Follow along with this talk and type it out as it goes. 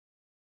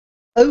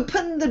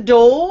Open the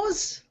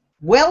doors.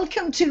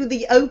 Welcome to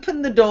the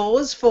Open the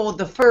Doors for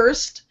the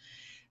first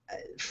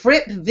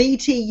Fripp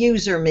VT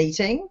user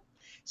meeting.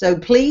 So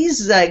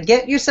please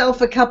get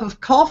yourself a cup of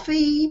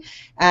coffee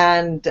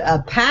and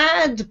a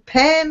pad,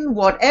 pen,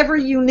 whatever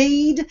you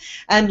need.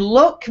 And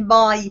look,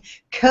 my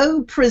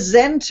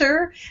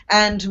co-presenter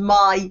and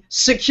my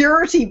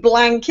security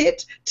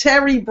blanket,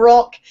 Terry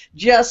Brock,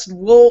 just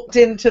walked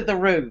into the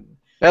room.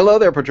 Hello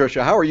there,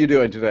 Patricia. How are you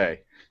doing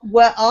today?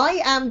 Well,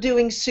 I am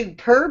doing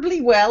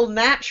superbly well.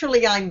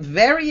 Naturally, I'm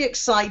very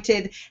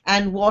excited,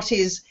 and what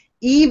is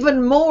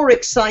even more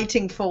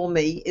exciting for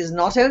me is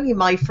not only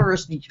my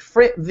first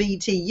Fripp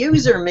VT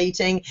user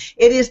meeting,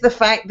 it is the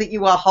fact that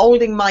you are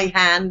holding my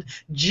hand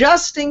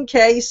just in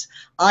case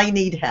I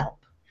need help.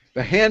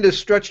 The hand is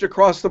stretched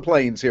across the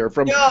plains here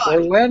from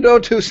Orlando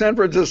to San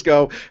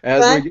Francisco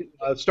as we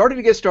started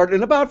to get started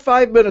in about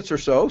 5 minutes or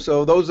so.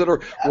 So those that are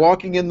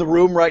walking in the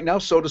room right now,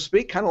 so to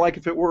speak, kind of like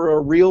if it were a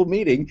real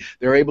meeting,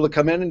 they're able to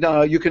come in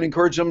and you can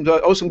encourage them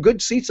to, some good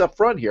seats up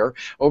front here,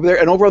 over there.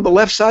 And over on the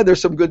left side,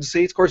 there's some good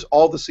seats. Of course,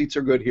 all the seats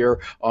are good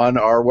here on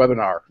our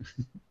webinar.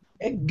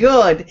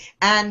 Good.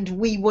 And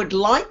we would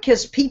like,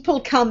 as people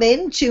come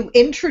in, to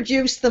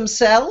introduce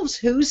themselves,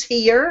 who's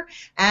here,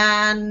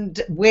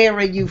 and where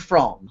are you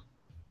from?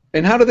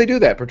 And how do they do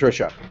that,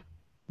 Patricia?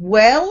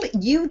 Well,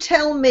 you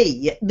tell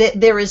me.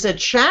 There is a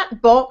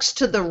chat box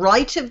to the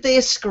right of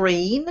their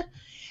screen,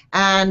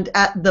 and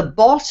at the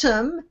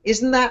bottom,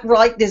 isn't that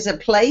right, there's a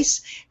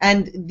place,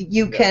 and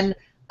you can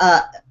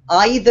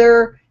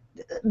either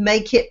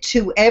make it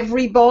to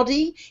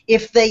everybody.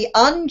 If they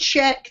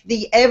uncheck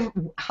the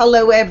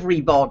hello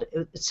everybody,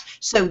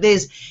 so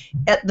there's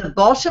at the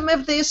bottom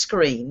of their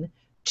screen,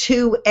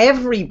 to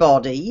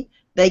everybody,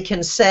 they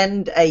can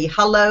send a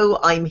hello,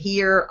 I'm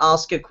here,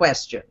 ask a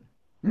question.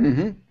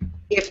 Mm-hmm.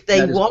 If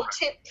they want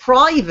it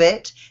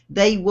private,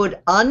 they would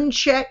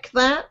uncheck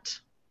that.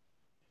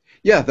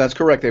 Yeah, that's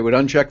correct. They would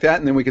uncheck that,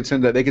 and then we could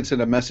send they could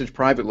send a message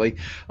privately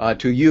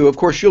to you. Of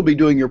course, you'll be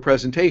doing your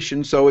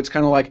presentation, so it's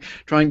kind of like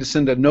trying to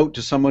send a note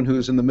to someone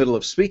who's in the middle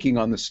of speaking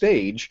on the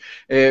stage.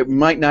 It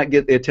might not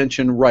get the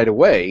attention right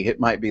away. It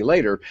might be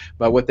later,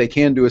 but what they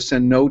can do is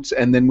send notes,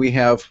 and then we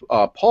have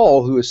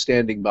Paul, who is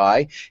standing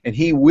by, and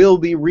he will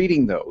be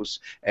reading those,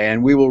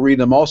 and we will read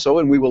them also,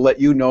 and we will let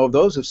you know of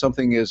those. If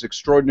something is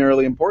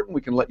extraordinarily important,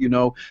 we can let you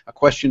know a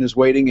question is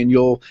waiting, and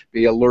you'll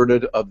be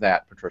alerted of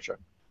that, Patricia.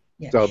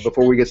 Yeah. So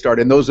before we get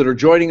started, and those that are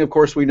joining, of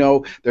course, we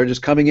know they're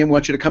just coming in. We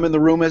want you to come in the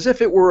room as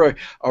if it were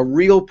a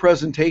real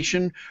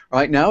presentation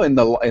right now in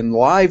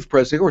live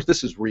presentation. Of course,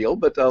 this is real,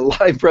 but a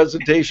live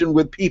presentation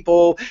with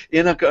people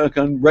in a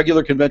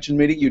regular convention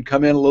meeting. You'd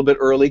come in a little bit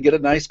early, get a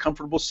nice,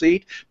 comfortable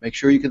seat, make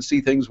sure you can see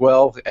things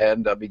well,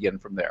 and begin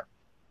from there.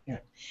 Yeah.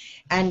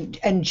 And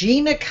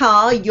Gina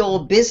Carr,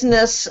 your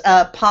business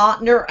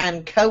partner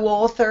and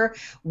co-author,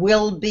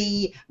 will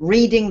be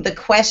reading the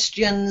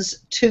questions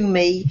to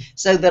me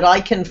so that I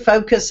can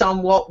focus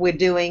on what we're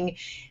doing,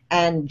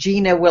 and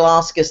Gina will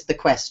ask us the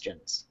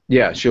questions.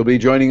 Yeah, she'll be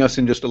joining us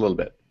in just a little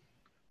bit.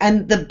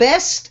 And the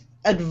best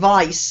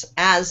advice,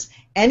 as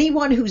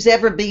anyone who's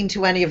ever been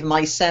to any of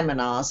my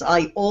seminars,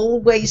 I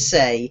always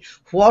say,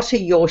 what are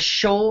your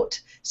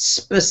short,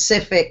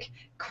 specific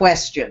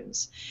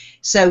questions?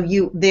 So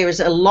there's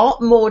a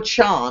lot more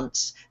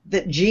chance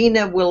that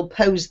Gina will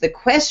pose the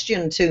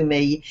question to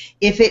me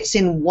if it's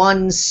in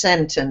one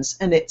sentence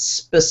and it's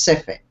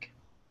specific.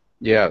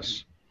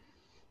 Yes,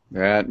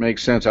 that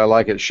makes sense. I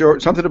like it.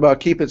 Short. Something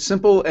about keep it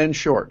simple and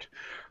short.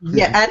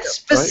 Yeah, and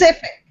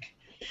specific.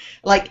 Right?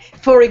 Like,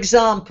 for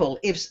example,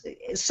 if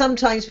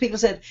sometimes people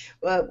said,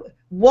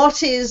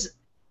 what is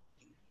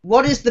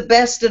the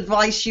best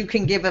advice you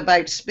can give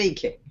about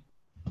speaking?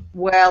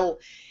 Well,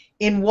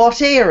 in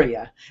what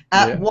area?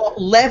 At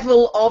what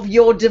level of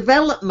your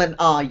development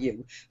are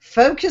you?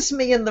 Focus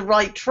me in the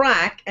right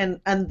track, and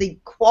the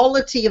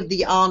quality of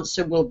the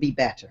answer will be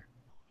better.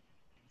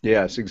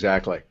 Yes,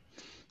 exactly.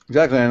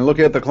 Exactly, and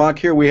looking at the clock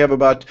here, we have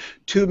about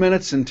 2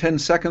 minutes and 10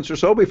 seconds or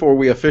so before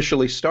we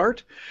officially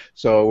start.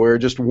 So we're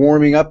just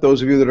warming up.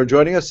 Those of you that are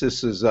joining us,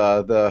 this is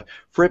the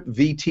Fripp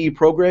VT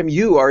program.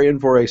 You are in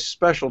for a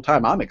special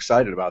time. I'm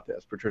excited about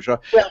this, Patricia.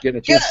 Well, getting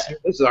a chance.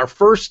 This is our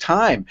first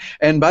time.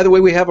 And by the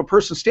way, we have a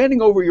person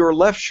standing over your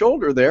left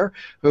shoulder there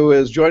who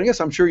is joining us.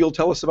 I'm sure you'll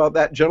tell us about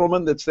that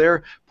gentleman that's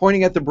there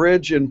pointing at the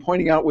bridge and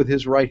pointing out with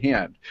his right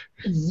hand.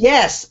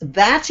 Yes,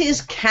 that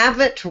is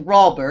Cavett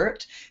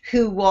Robert,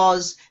 who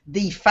was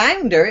the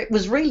founder. It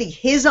was really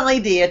his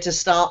idea to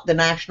start the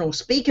National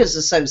Speakers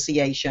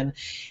Association,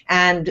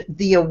 and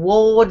the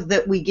award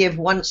that we give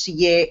once a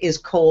year is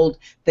called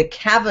the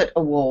Cavett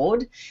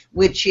Award,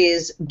 which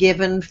is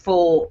given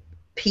for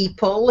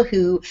people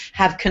who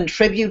have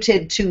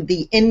contributed to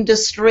the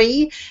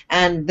industry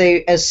and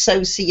the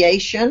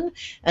association,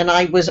 and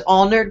I was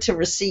honored to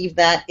receive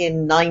that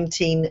in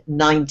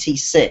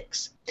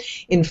 1996.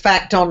 In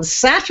fact, on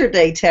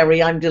Saturday,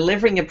 Terry, I'm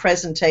delivering a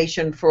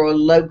presentation for a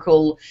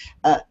local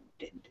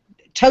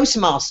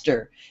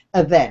Toastmaster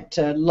event,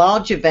 a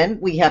large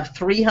event. We have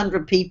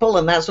 300 people,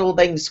 and that's all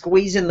they can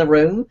squeeze in the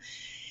room.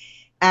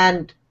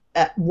 And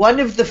one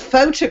of the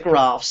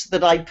photographs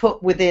that I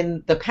put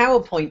within the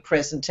PowerPoint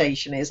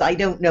presentation is, I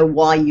don't know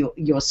why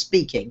you're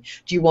speaking.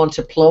 Do you want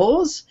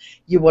applause?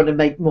 You want to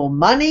make more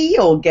money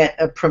or get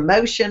a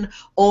promotion?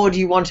 Or do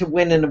you want to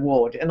win an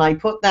award? And I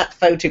put that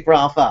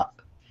photograph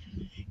up.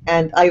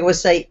 And I always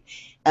say,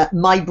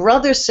 my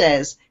brother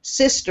says,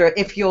 sister,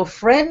 if your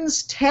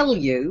friends tell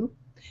you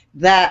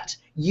that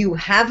you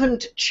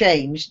haven't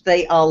changed,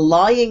 they are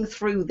lying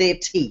through their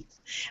teeth.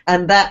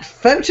 And that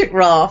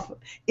photograph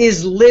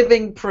is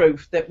living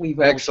proof that we've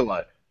all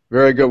Excellent.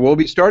 Very good. We'll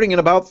be starting in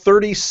about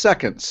 30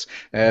 seconds.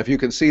 If you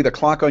can see the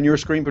clock on your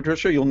screen,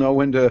 Patricia, you'll know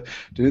when to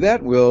do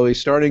that. We'll be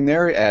starting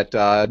there at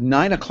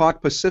 9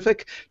 o'clock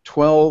Pacific,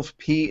 12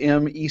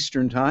 p.m.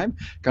 Eastern Time.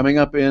 Coming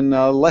up in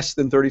less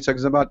than 30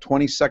 seconds, about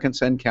 20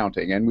 seconds and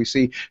counting. And we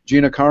see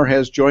Gina Carr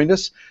has joined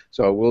us,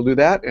 so we'll do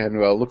that, and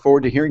we'll look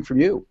forward to hearing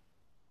from you.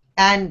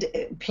 And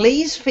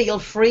please feel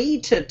free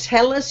to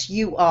tell us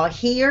you are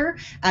here,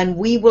 and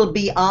we will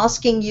be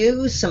asking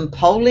you some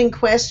polling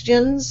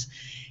questions.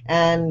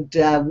 And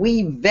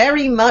we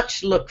very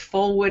much look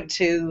forward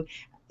to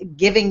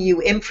giving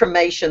you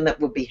information that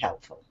will be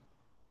helpful.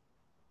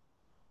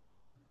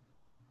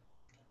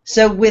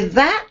 So with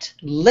that,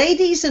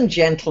 ladies and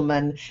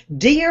gentlemen,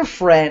 dear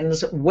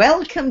friends,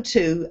 welcome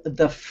to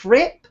the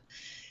Fripp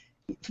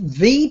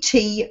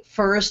VT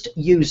First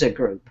User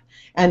Group.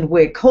 And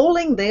we're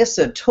calling this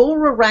a tour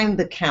around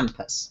the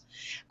campus.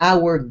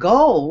 Our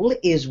goal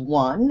is,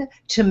 one,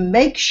 to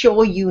make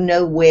sure you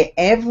know where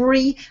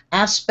every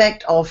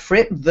aspect of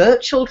Fripp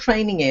virtual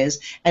training is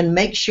and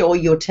make sure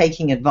you're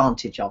taking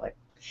advantage of it.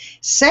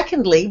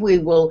 Secondly, we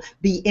will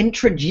be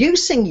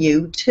introducing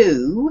you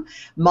to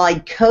my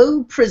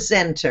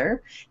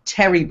co-presenter,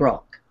 Terry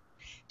Brock.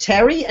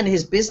 Terry and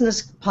his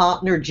business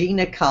partner,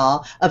 Gina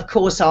Carr, of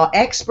course, are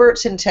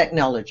experts in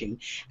technology.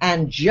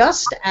 And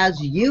just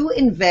as you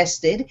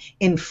invested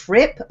in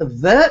Fripp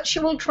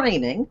virtual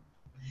training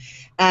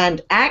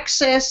and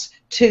access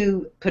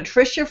to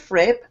Patricia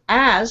Fripp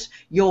as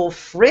your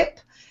Fripp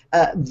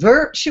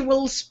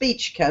virtual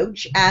speech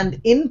coach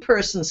and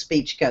in-person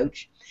speech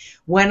coach,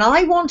 when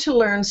I want to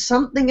learn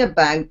something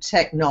about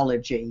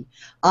technology,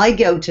 I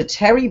go to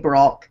Terry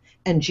Brock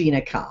and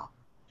Gina Carr.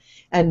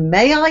 And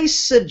may I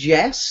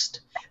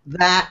suggest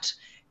that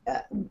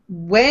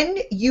when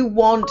you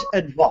want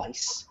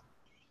advice,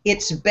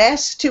 it's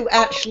best to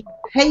actually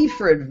pay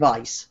for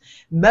advice.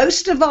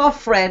 Most of our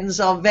friends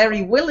are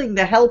very willing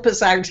to help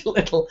us out a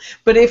little,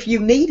 but if you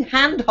need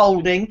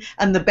hand-holding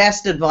and the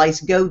best advice,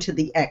 go to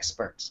the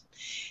experts.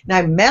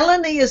 Now,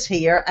 Melanie is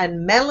here,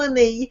 and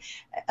Melanie,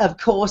 of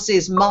course,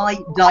 is my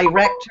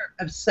director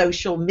of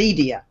social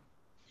media.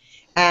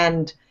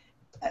 And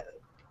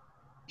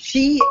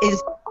she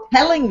is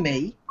telling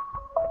me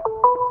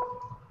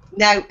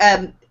now,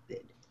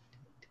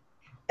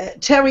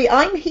 Terry,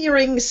 I'm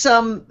hearing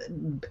some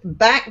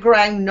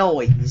background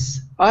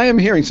noise. I am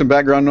hearing some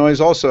background noise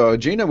also.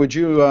 Gina, would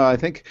you, I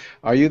think,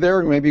 are you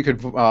there? Maybe you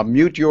could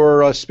mute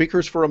your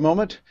speakers for a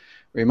moment.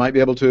 We might be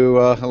able to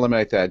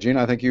eliminate that.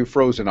 Gina, I think you've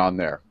frozen on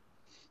there.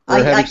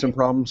 We're having some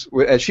problems.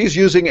 She's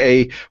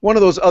using one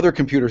of those other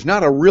computers,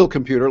 not a real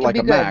computer like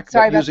a Mac,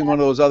 but using one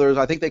of those others.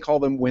 I think they call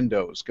them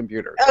Windows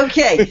computers.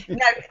 Okay.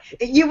 Now,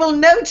 you will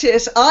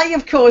notice I,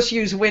 of course,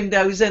 use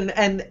Windows,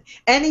 and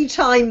any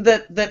time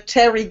that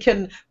Terry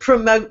can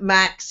promote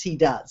Macs, he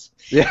does.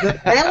 Yeah.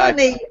 But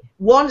Melanie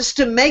wants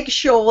to make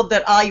sure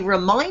that I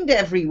remind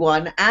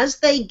everyone as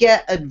they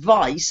get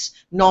advice,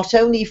 not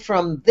only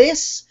from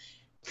this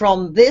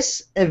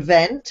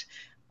event,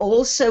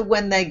 also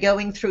when they're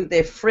going through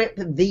their Fripp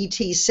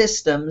VT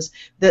systems,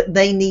 that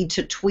they need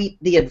to tweet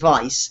the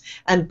advice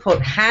and put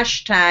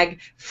hashtag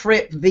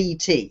Fripp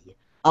VT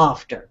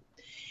after.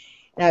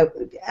 Now,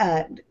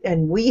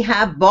 and we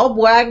have Bob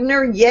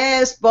Wagner.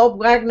 Yes, Bob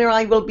Wagner,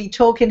 I will be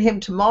talking to him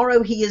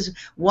tomorrow. He is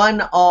one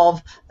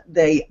of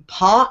the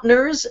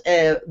partners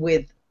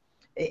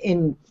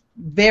in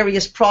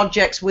various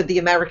projects with the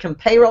American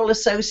Payroll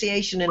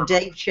Association, and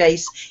Dave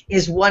Chase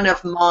is one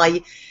of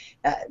my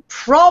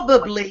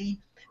probably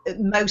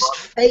most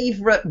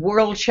favorite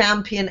World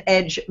Champion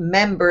Edge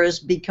members,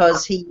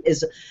 because he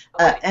is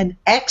an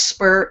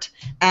expert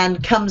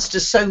and comes to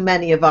so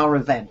many of our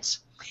events.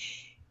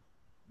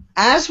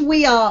 As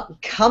we are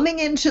coming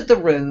into the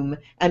room,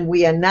 and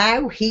we are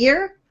now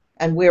here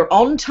and we're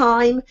on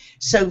time,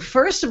 so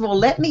first of all,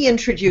 let me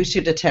introduce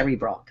you to Terry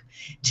Brock.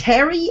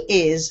 Terry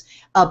is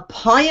a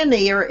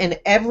pioneer in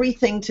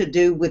everything to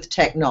do with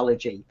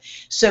technology.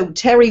 So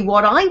Terry,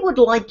 what I would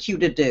like you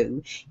to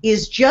do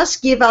is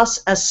just give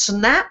us a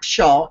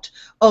snapshot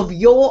of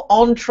your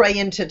entree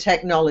into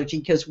technology,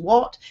 because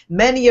what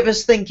many of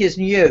us think is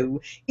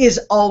new is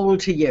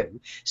old to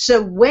you.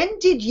 So when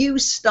did you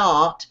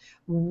start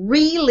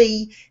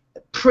really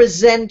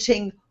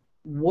presenting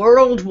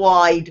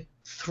worldwide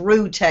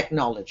through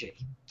technology?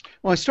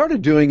 Well, I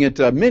started doing it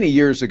many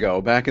years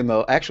ago, back in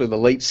the actually the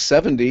late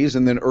 70s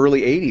and then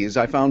early 80s.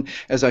 I found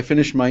as I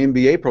finished my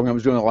MBA program, I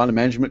was doing a lot of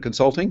management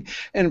consulting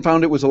and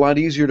found it was a lot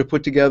easier to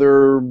put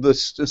together the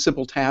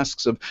simple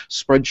tasks of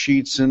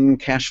spreadsheets and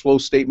cash flow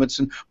statements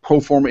and pro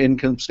forma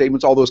income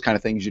statements, all those kind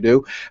of things you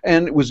do.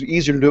 And it was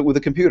easier to do it with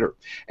a computer.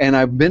 And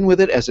I've been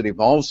with it as it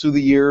evolves through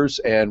the years.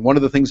 And one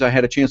of the things I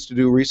had a chance to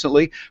do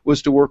recently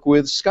was to work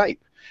with Skype.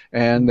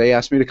 And they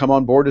asked me to come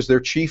on board as their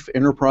chief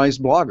enterprise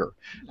blogger.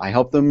 I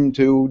helped them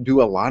to do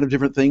a lot of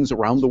different things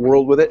around the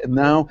world with it, and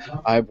now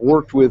I've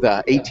worked with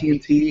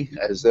AT&T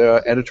as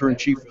the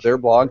editor-in-chief of their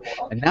blog,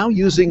 and now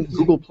using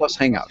Google Plus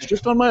Hangouts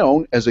just on my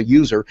own as a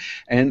user,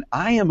 and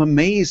I am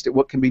amazed at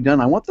what can be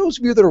done. I want those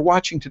of you that are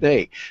watching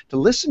today to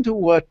listen to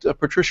what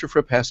Patricia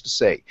Fripp has to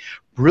say.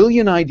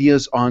 Brilliant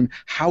ideas on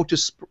how to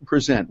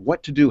present,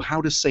 what to do, how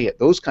to say it,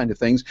 those kind of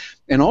things,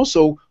 and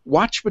also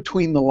watch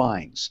between the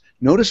lines.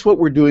 Notice what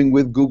we're doing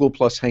with Google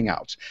Plus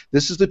Hangouts.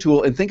 This is the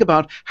tool, and think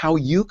about how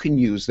you can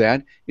use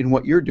that in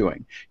what you're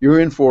doing.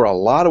 You're in for a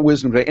lot of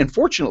wisdom today, and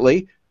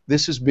fortunately,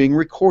 this is being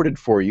recorded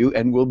for you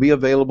and will be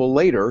available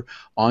later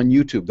on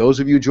YouTube. Those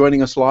of you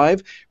joining us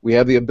live, we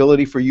have the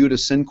ability for you to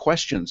send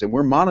questions, and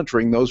we're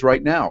monitoring those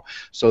right now.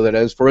 So that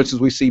as, for instance,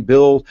 we see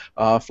Bill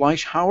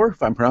Fleischhauer,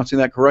 if I'm pronouncing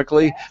that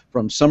correctly,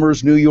 from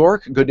Summers, New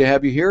York. Good to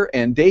have you here.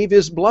 And Dave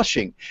is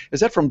blushing. Is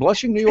that from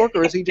Blushing, New York,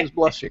 or is he just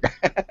blushing?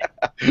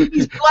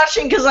 He's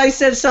blushing because I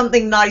said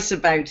something nice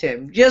about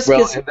him.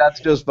 Well, and that's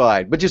just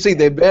fine. But you see,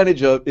 the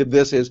advantage of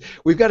this is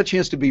we've got a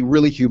chance to be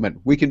really human.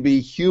 We can be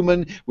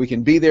human. We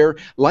can be there.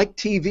 Like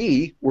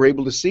TV, we're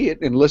able to see it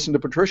and listen to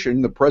Patricia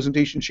and the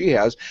presentation she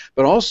has,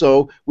 but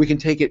also we can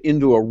take it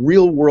into a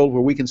real world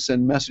where we can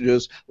send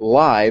messages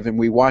live and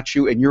we watch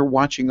you and you're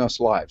watching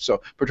us live.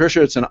 So,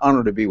 Patricia, it's an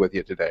honor to be with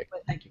you today.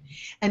 Thank you.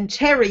 And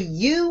Terry,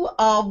 you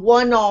are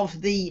one of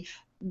the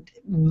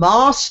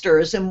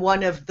masters and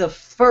one of the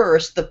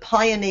first, the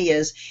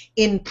pioneers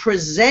in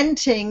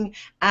presenting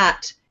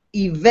at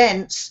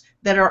events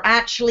that are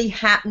actually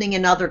happening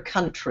in other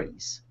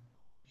countries.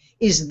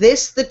 Is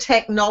this the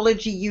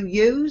technology you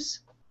use?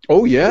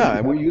 Oh yeah,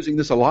 and we're using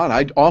this a lot.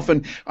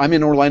 I'm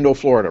in Orlando,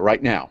 Florida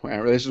right now.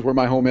 This is where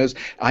my home is.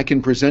 I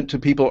can present to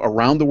people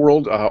around the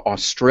world,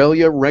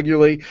 Australia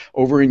regularly,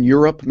 over in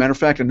Europe. Matter of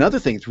fact, another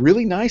thing, it's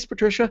really nice,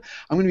 Patricia,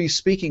 I'm going to be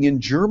speaking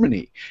in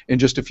Germany in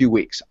just a few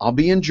weeks. I'll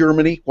be in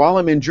Germany. While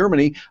I'm in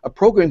Germany, a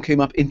program came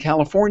up in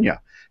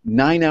California,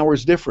 9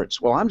 hours difference.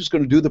 Well, I'm just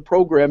going to do the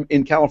program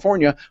in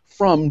California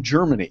from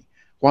Germany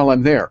while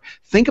I'm there.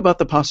 Think about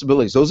the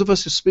possibilities. Those of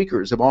us as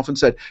speakers have often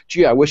said,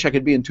 gee, I wish I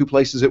could be in two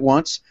places at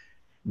once.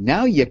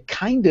 Now you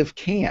kind of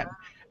can.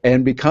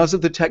 And because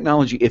of the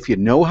technology, if you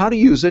know how to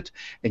use it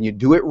and you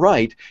do it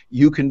right,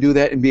 you can do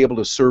that and be able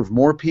to serve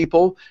more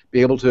people,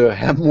 be able to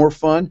have more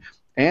fun,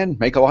 and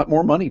make a lot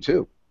more money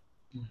too.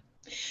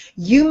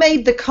 You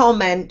made the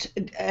comment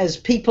as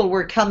people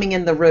were coming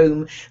in the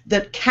room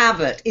that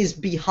Cavett is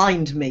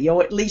behind me,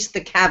 or at least the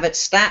Cavett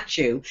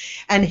statue.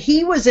 And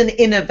he was an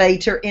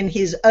innovator in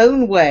his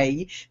own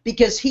way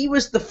because he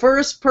was the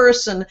first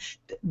person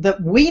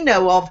that we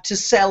know of to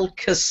sell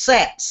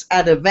cassettes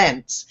at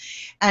events.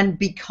 And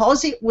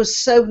because it was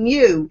so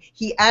new,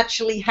 he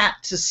actually had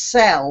to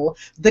sell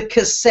the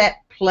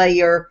cassette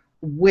player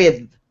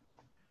with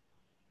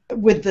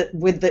the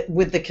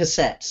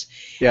cassettes.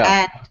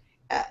 Yeah. And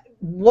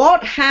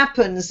what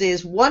happens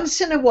is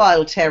once in a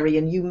while, Terry,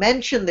 and you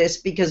mentioned this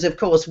because, of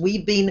course,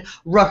 we've been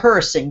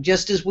rehearsing,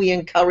 just as we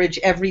encourage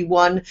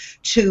everyone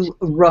to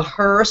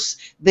rehearse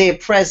their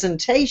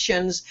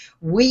presentations,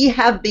 we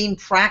have been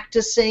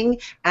practicing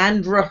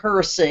and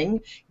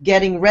rehearsing,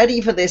 getting ready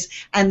for this,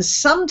 and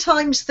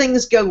sometimes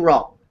things go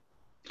wrong.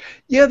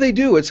 Yeah, they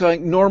do. It's a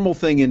normal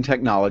thing in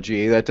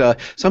technology that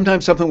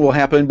sometimes something will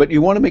happen, but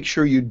you want to make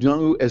sure you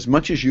do as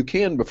much as you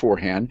can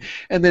beforehand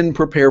and then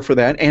prepare for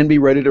that and be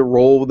ready to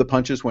roll with the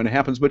punches when it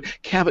happens. But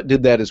Cavett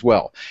did that as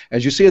well.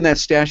 As you see in that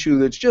statue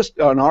that's just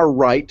on our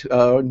right,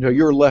 to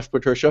your left,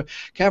 Patricia,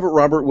 Cavett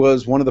Robert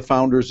was one of the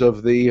founders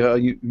of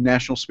the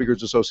National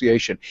Speakers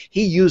Association.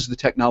 He used the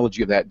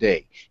technology of that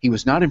day. He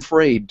was not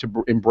afraid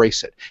to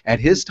embrace it. At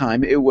his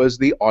time, it was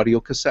the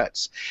audio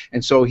cassettes.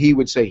 And so he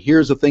would say,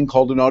 here's a thing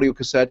called an audio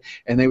cassette.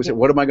 And they would say,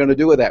 what am I going to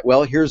do with that?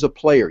 Well, here's a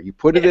player. You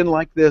put it in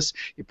like this,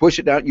 you push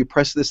it down, you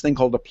press this thing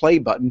called a play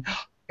button,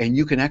 and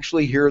you can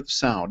actually hear the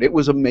sound. It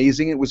was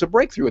amazing. It was a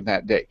breakthrough in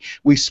that day.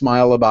 We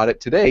smile about it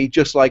today,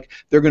 just like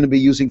they're going to be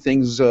using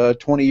things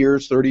 20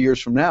 years, 30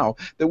 years from now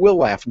that we'll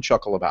laugh and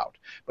chuckle about.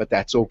 But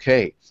that's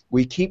okay.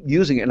 We keep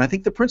using it. And I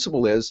think the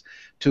principle is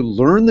to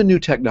learn the new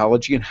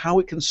technology and how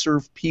it can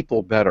serve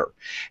people better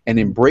and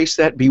embrace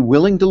that, be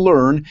willing to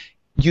learn.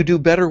 You do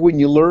better when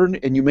you learn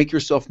and you make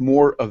yourself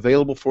more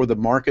available for the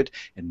market,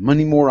 and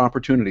many more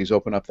opportunities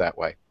open up that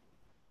way.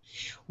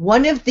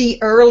 One of the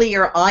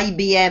earlier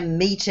IBM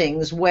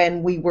meetings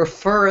when we were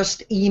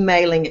first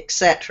emailing,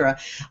 etc.,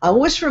 I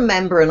always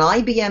remember an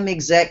IBM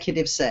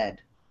executive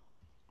said,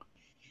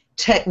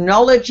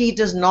 technology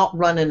does not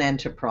run an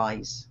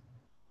enterprise.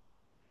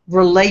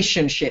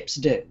 Relationships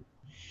do.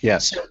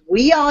 Yes. So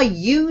we are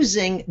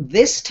using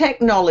this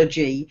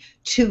technology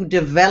to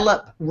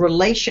develop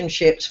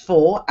relationships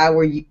for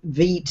our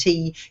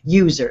VT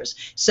users.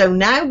 So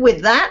now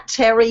with that,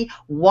 Terry,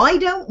 why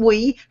don't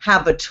we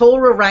have a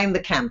tour around the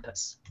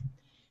campus?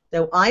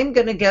 So I'm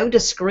going to go to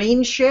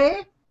screen share,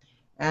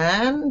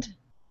 and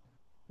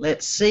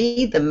let's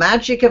see the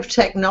magic of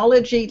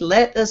technology.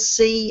 Let us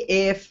see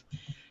if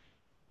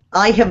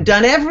I have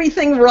done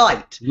everything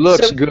right.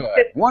 Looks So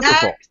good.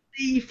 Wonderful. now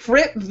see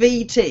Fripp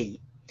VT.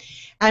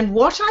 And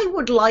what I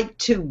would like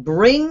to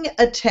bring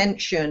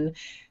attention,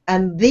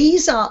 and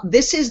this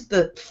is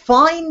the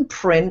fine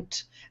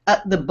print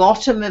at the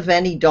bottom of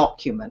any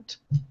document.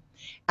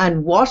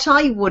 And what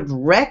I would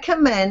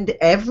recommend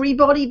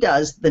everybody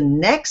does the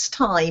next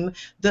time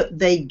that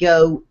they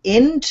go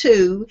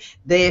into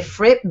their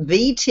Fripp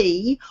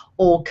VT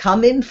or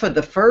come in for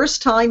the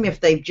first time if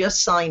they've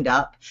just signed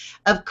up,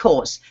 of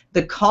course,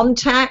 the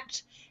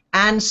contact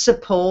and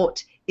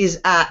support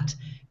is at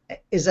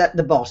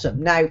the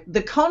bottom. Now,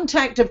 the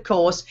contact, of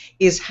course,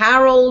 is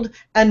Harold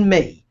and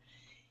me.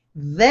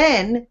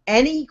 Then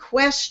any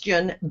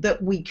question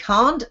that we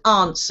can't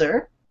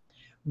answer,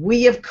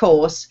 we, of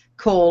course,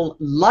 call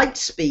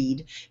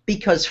Lightspeed,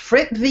 because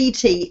Fripp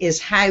VT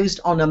is housed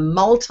on a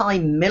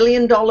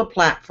multi-million-dollar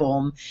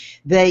platform.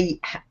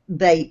 They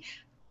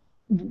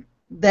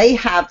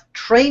have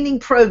training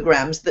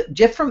programs that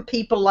different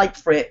people like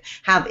Fripp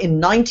have in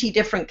 90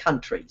 different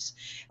countries,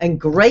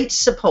 and great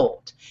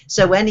support.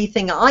 So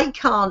anything I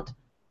can't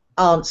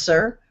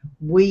answer,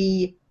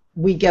 we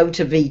go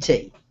to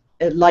VT,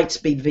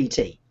 Lightspeed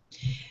VT.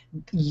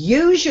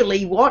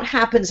 Usually what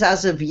happens,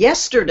 as of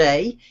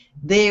yesterday,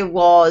 there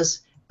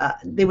was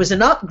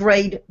an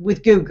upgrade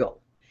with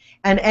Google.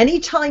 And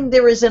anytime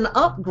there is an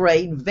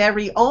upgrade,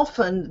 very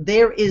often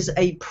there is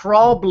a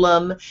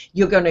problem.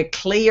 You're going to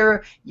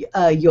clear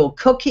your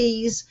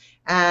cookies.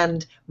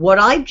 And what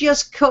I've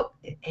just cooked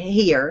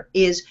here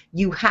is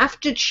you have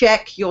to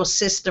check your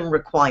system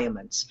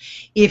requirements.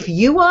 If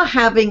you are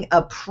having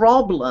a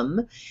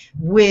problem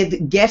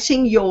with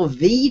getting your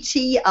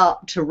VT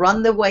up to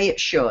run the way it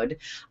should,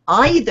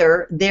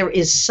 either there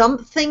is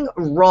something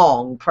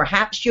wrong,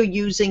 perhaps you're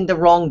using the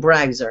wrong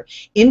browser.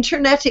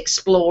 Internet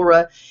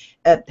Explorer,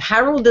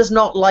 Harold does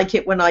not like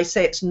it when I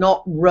say it's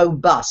not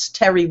robust.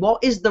 Terry,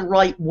 what is the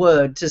right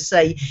word to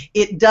say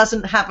it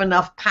doesn't have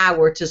enough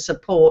power to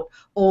support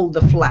all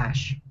the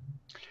flash?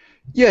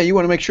 Yeah, you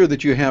want to make sure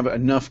that you have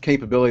enough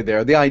capability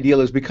there. The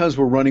ideal is, because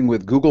we're running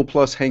with Google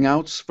Plus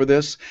Hangouts for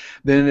this,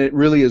 then it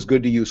really is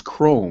good to use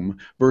Chrome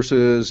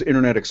versus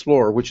Internet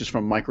Explorer, which is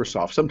from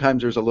Microsoft.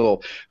 Sometimes there's a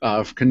little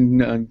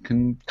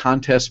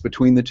contest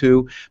between the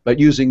two, but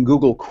using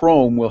Google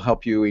Chrome will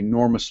help you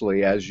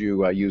enormously as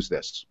you use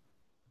this.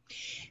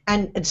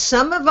 And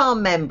some of our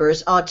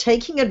members are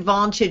taking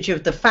advantage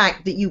of the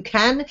fact that you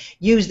can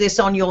use this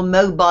on your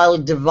mobile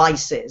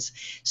devices.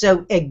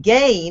 So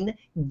again,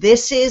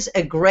 this is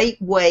a great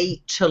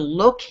way to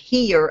look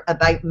here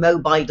about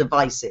mobile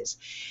devices.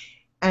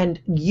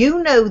 And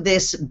you know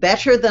this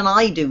better than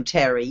I do,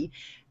 Terry,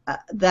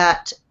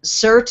 that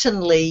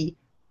certainly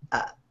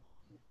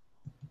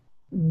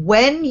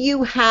when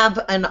you have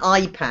an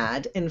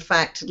iPad, in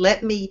fact,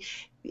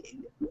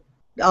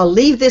 I'll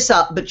leave this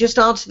up, but just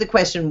answer the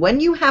question. When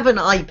you have an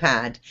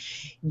iPad,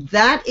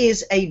 that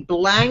is a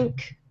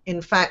blank.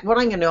 In fact, what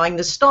I'm going to do, I'm going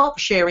to stop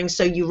sharing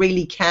so you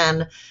really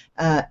can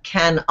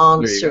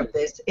answer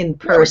this in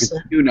person. Yeah,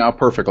 I can do now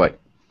perfectly.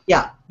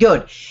 Yeah,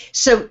 good.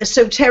 So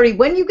Terry,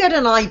 when you get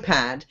an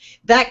iPad,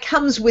 that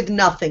comes with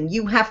nothing.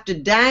 You have to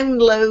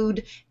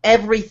download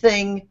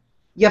everything.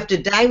 You have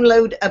to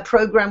download a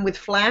program with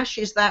Flash.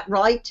 Is that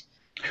right?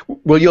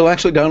 Well, you'll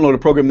actually download a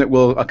program that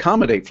will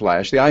accommodate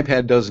Flash. The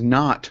iPad does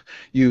not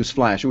use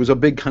Flash. It was a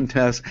big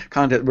contest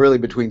really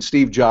between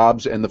Steve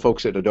Jobs and the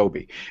folks at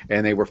Adobe,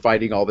 and they were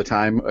fighting all the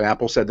time.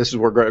 Apple said, this is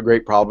where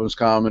great problems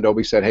come.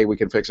 Adobe said, hey, we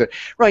can fix it.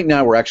 Right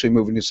now, we're actually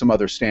moving to some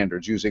other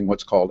standards using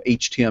what's called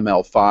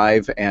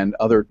HTML5 and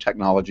other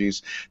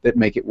technologies that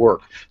make it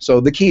work. So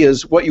the key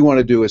is, what you want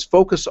to do is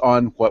focus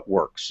on what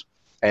works.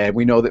 And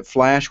we know that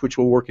Flash, which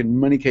will work in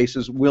many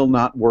cases, will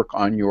not work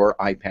on your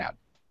iPad.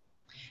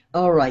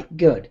 All right,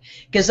 good.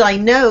 Because I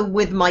know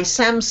with my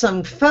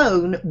Samsung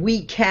phone,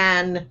 we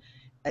can,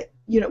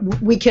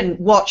 we can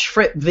watch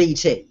Fripp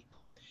VT.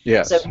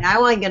 Yes. So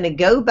now I'm going to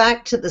go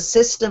back to the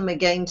system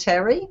again,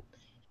 Terry,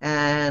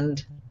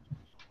 and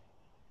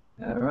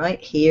all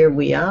right, here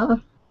we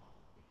are.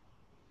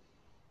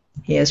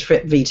 Here's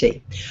Fripp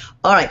VT.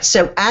 All right,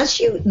 so as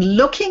you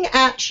looking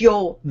at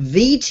your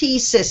VT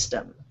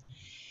system,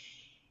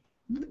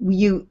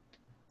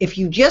 if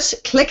you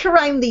just click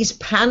around these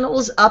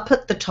panels up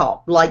at the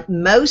top, like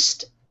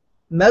most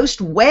most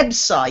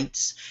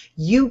websites,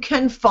 you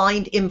can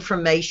find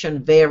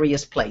information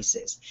various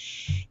places.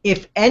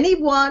 If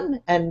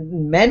anyone,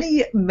 and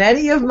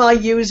many of my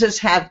users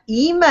have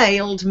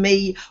emailed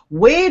me,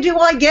 where do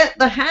I get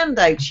the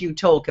handouts you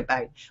talk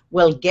about?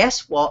 Well,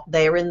 guess what?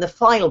 They're in the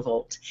file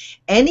vault.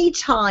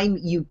 Anytime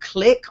you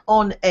click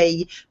on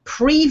a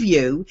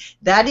preview,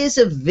 that is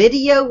a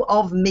video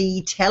of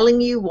me telling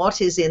you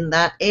what is in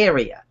that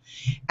area.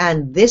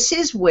 And this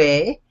is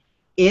where,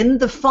 in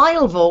the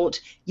file vault,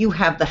 you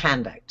have the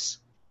handouts.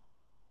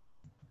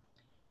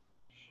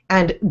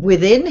 And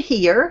within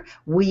here,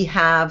 we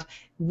have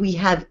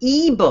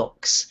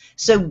ebooks.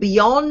 So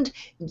beyond,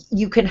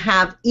 you can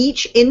have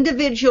each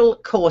individual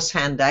course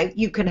handout,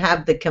 you can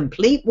have the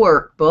complete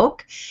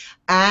workbook,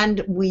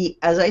 and we,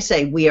 as I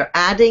say, we are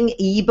adding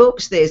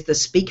ebooks. There's the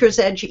Speaker's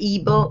Edge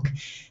ebook.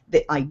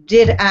 I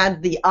did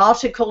add the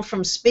article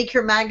from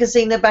Speaker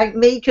Magazine about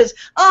me, because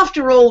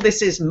after all,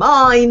 this is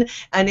mine,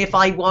 and if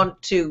I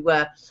want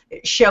to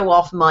show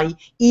off my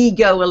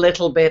ego a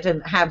little bit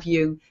and have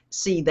you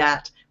see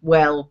that,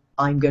 well,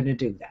 I'm going to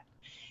do that.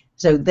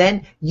 So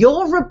then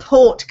your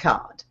report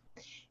card.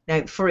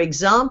 Now, for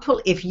example,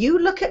 if you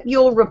look at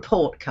your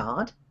report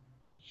card,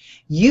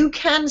 you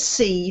can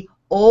see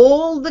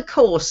all the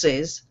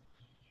courses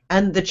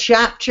and the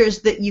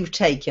chapters that you've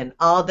taken.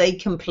 Are they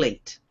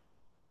complete?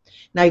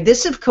 Now,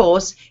 this, of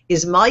course,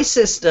 is my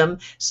system,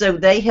 so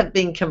they have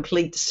been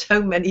complete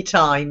so many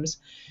times.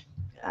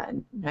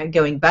 Now,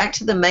 going back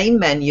to the main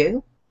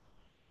menu.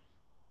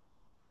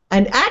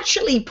 And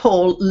actually,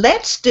 Paul,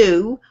 let's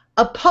do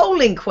a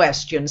polling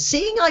question.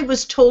 Seeing I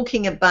was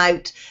talking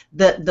about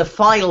the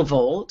file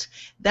vault,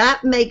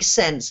 that makes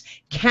sense.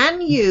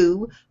 Can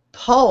you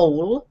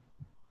poll,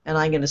 and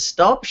I'm going to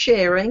stop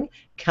sharing,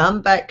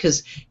 come back,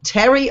 because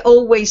Terry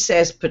always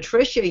says,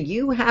 Patricia,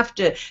 you have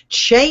to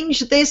change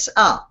this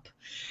up.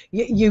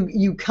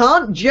 You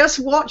can't just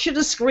watch at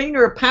a screen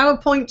or a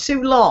PowerPoint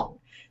too long.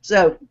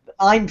 So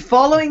I'm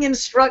following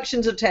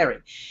instructions of Terry.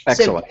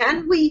 Excellent.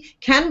 So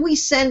can we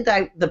send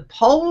out the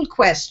poll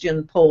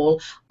question,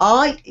 Paul?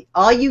 Have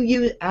you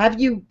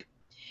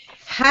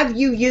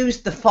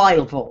used the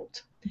file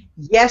vault?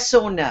 Yes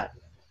or no?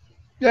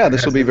 Yeah,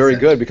 this will be very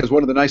good, because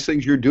one of the nice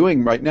things you're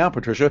doing right now,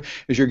 Patricia,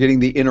 is you're getting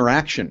the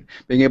interaction,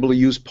 being able to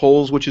use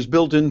polls, which is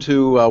built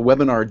into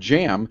Webinar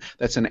Jam.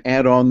 That's an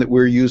add-on that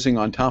we're using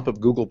on top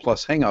of Google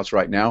Plus Hangouts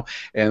right now,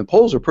 and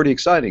polls are pretty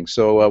exciting.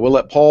 So we'll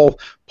let Paul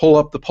pull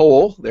up the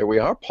poll. There we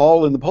are,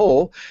 Paul in the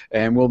poll,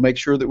 and we'll make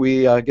sure that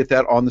we get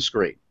that on the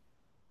screen.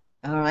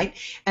 All right,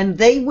 and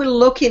they will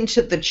look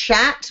into the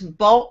chat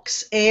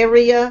box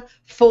area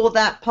for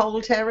that poll,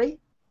 Terry?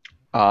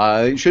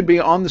 It should be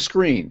on the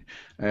screen.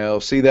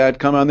 You'll see that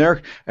come on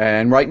there,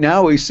 and right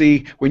now we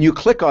see, when you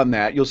click on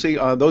that, you'll see,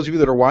 those of you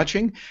that are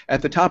watching,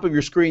 at the top of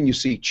your screen you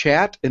see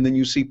chat, and then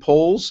you see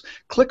polls.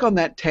 Click on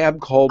that tab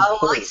called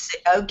polls. I see.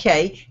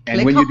 Okay.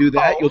 And when you do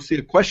that, you'll see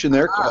a question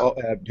there.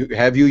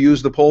 Have you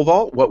used the poll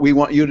vault? What we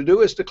want you to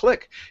do is to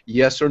click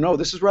yes or no.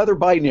 This is rather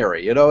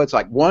binary. You know, it's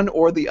like one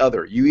or the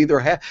other. You either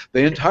have, the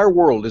entire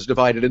world is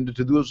divided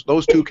into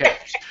those two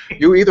camps.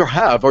 You either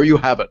have or you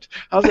haven't.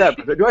 How's that?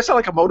 Do I sound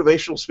like a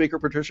motivational speaker,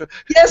 Patricia?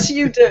 Yes,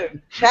 you do.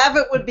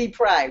 Cabot would be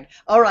proud.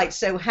 All right,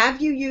 so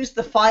have you used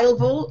the file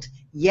vault?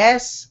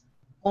 Yes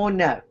or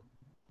no?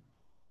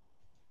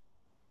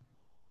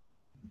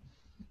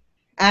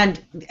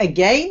 And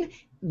again,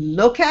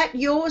 look at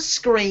your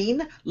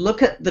screen,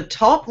 look at the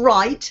top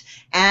right,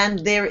 and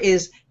there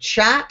is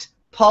chat,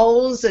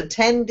 polls,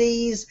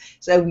 attendees,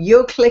 so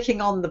you're clicking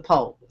on the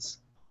polls.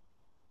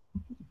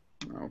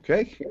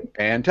 Okay,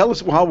 and tell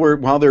us,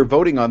 while they're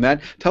voting on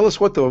that, tell us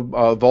what the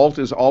vault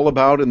is all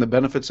about and the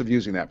benefits of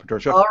using that,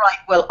 Patricia. All right,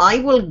 well, I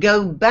will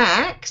go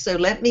back, so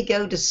let me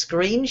go to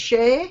screen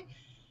share,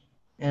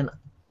 and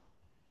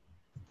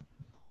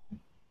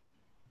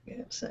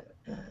so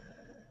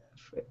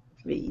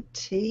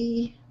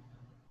VT.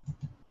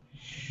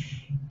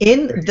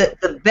 In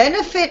the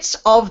benefits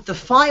of the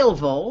file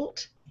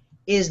vault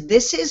is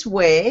this is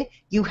where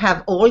you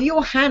have all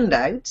your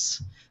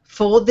handouts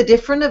for the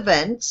different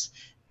events,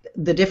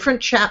 the different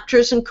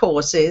chapters and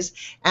courses,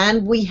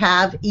 and we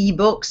have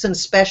ebooks and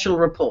special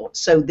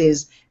reports. So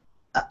there's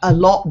a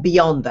lot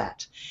beyond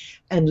that.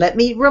 And let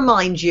me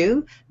remind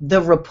you,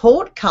 the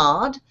report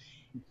card,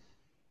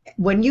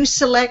 when you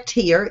select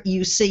here,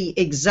 you see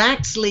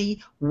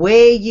exactly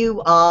where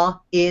you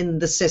are in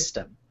the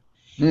system.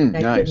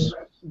 Nice.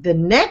 The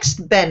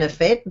next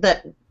benefit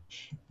that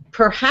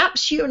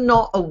perhaps you're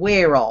not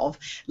aware of,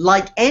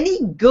 like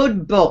any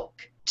good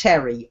book,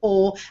 Terry,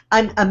 or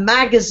a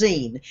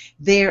magazine,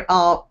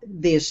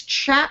 there's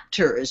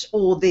chapters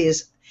or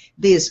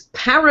there's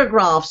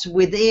paragraphs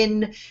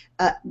within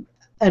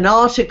an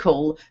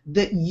article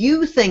that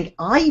you think,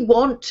 I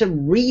want to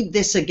read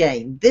this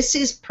again. This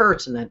is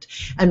pertinent.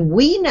 And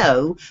we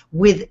know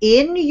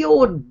within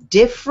your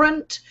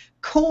different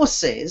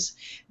courses,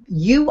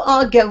 you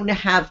are going to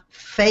have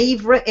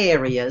favorite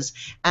areas,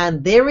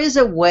 and there is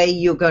a way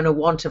you're going to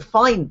want to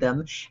find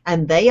them,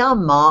 and they are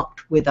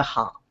marked with a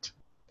heart.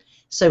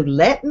 So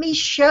let me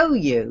show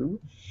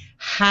you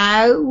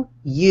how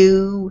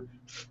you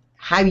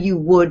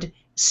would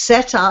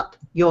set up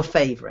your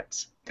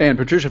favorites. And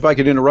Patricia, if I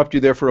could interrupt you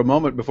there for a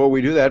moment before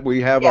we do that, we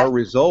have Yes. our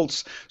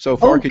results so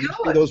far. Oh, Can you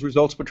see good. those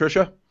results,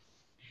 Patricia?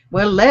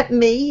 Well,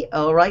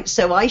 all right,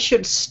 so I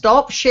should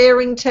stop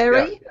sharing,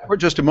 Terry? Yeah, for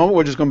just a moment.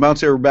 We're just going to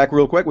bounce there back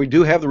real quick. We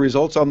do have the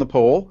results on the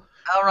poll.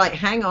 All right,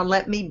 hang on,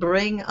 let me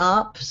bring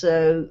up,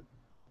 so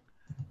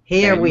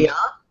here we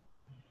are.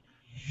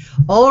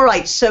 All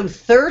right, so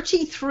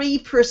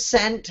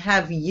 33%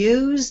 have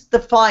used the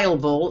file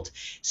vault,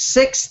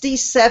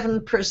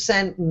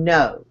 67%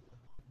 no.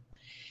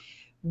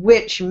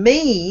 Which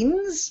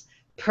means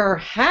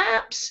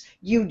perhaps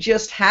you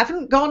just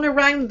haven't gone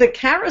around the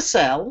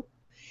carousel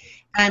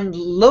and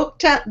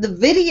looked at the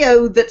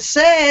video that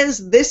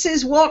says this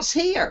is what's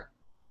here.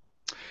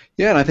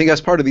 Yeah, and I think that's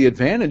part of the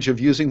advantage of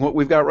using what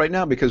we've got right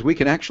now, because we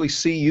can actually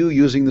see you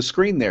using the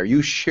screen there.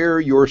 You share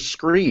your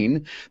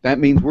screen. That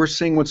means we're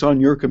seeing what's on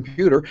your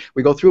computer.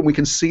 We go through and we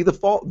can see the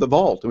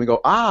vault, and we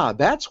go, ah,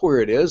 that's where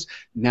it is.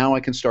 Now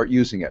I can start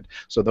using it.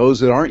 So those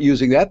that aren't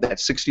using that,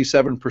 that's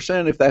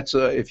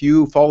 67%. If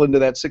you fall into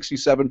that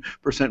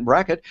 67%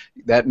 bracket,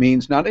 that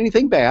means not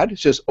anything bad.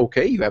 It's just,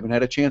 okay, you haven't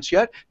had a chance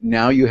yet.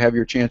 Now you have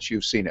your chance.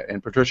 You've seen it.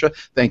 And Patricia,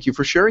 thank you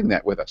for sharing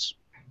that with us.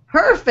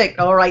 Perfect.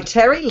 All right,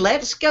 Terry,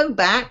 let's go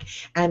back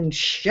and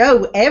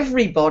show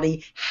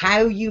everybody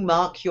how you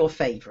mark your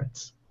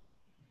favorites.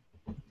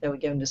 So we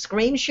go into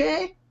screen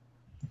share.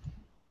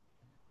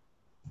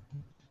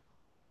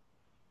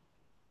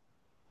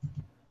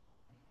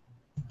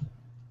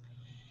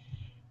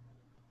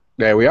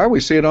 There we are. We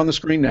see it on the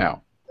screen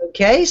now.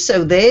 Okay,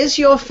 so there's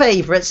your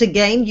favorites.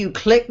 Again, you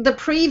click the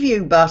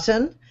preview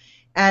button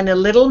and a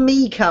little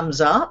me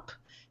comes up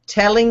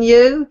telling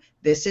you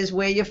this is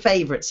where your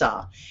favorites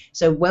are.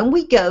 So when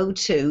we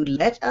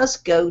let us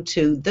go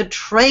to the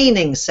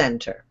training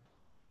center.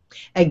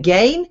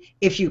 Again,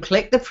 if you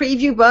click the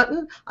preview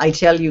button, I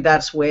tell you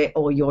that's where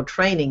all your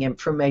training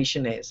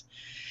information is.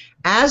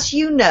 As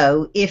you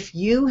know, if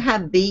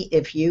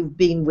you've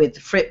been with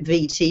Fripp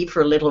VT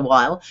for a little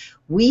while,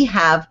 we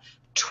have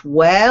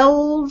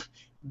 12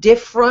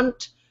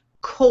 different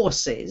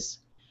courses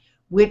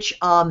which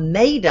are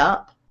made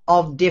up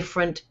of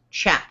different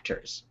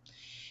chapters.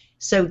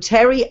 So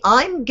Terry,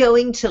 I'm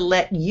going to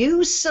let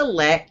you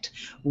select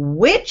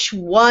which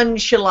one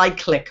shall I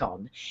click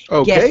on.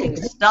 Okay. Getting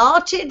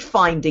started,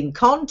 finding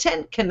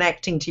content,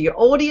 connecting to your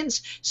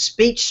audience,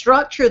 speech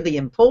structure, the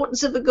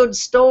importance of a good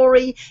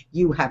story.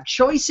 You have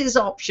choices,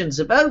 options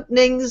of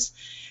openings,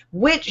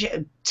 which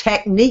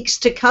techniques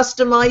to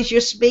customize your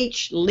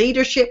speech,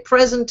 leadership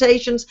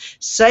presentations,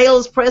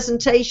 sales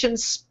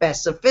presentations,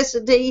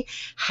 specificity,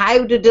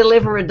 how to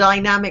deliver a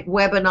dynamic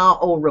webinar,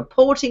 or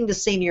reporting to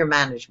senior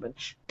management.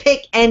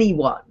 Pick any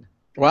one.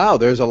 Wow,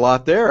 there's a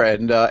lot there,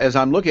 and as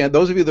I'm looking at,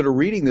 those of you that are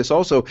reading this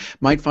also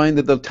might find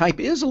that the type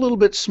is a little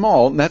bit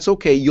small, and that's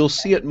okay. You'll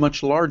see it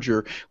much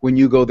larger when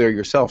you go there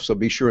yourself, so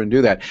be sure and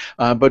do that.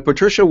 But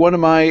Patricia, one of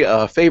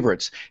my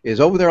favorites is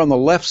over there on the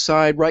left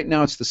side. Right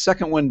now it's the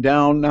second one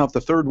down, now it's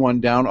the third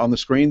one down on the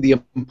screen, the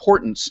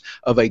importance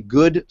of a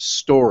good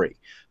story.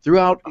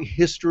 Throughout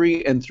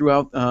history and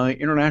throughout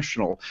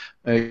international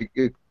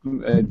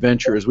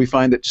adventures, we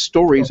find that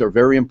stories are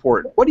very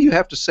important. What do you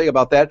have to say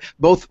about that,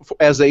 both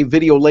as a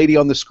video lady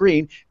on the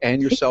screen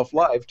and yourself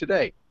live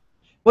today?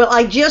 Well,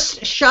 I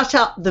just shut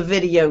up the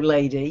video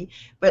lady,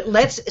 but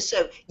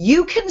so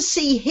you can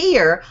see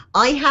here,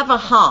 I have a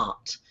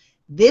heart.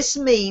 This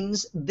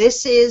means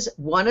this is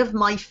one of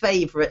my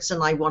favorites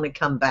and I want to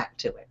come back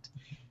to it.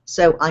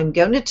 So I'm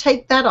going to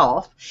take that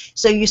off.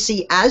 So you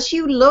see, as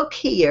you look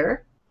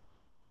here,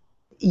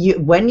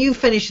 when you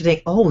finish, you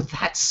think, oh,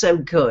 that's so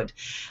good.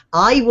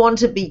 I want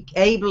to be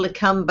able to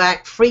come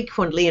back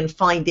frequently and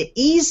find it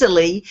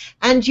easily,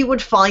 and you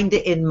would find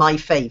it in my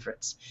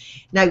favorites.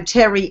 Now,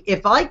 Terry,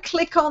 if I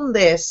click on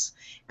this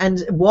and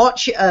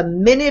watch a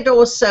minute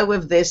or so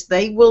of this,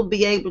 they will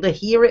be able to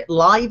hear it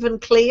live and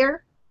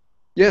clear?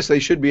 Yes, they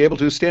should be able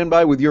to. Stand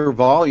by with your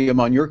volume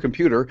on your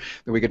computer,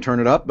 then we can turn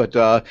it up. But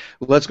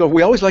let's go.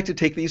 We always like to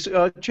take these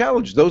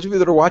challenges. Those of you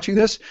that are watching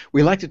this,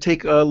 we like to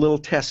take a little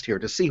test here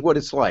to see what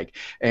it's like.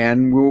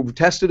 And we've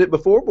tested it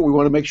before, but we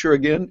want to make sure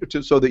again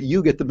so that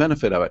you get the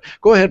benefit of it.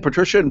 Go ahead,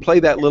 Patricia, and play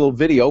that little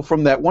video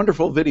from that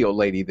wonderful video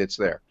lady that's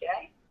there.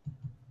 Okay.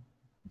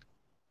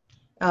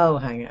 Oh,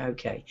 hang on.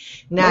 Okay.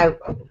 Now,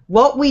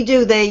 what we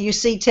do there, you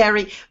see,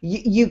 Terry,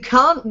 you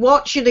can't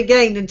watch it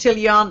again until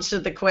you answer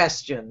the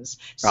questions.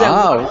 So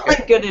what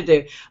I'm going to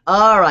do,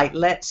 all right,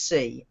 let's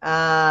see.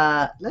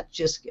 Let's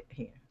just get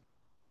here.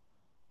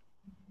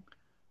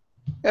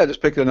 Yeah,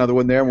 just pick another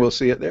one there and we'll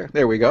see it there.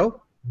 There we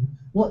go.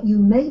 What you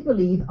may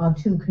believe are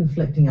two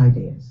conflicting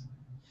ideas.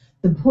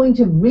 The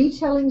point of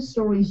retelling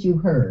stories you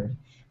heard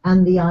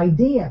and the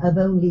idea of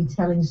only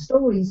telling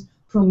stories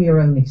from your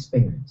own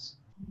experience.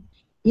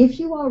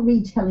 If you are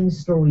retelling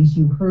stories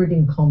you heard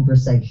in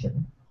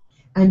conversation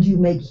and you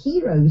make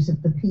heroes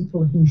of the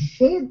people who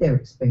shared their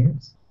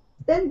experience,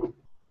 then...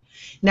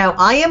 Now,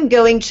 I am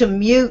going to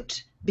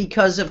mute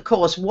because of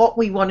course what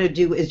we want to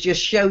do is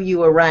just show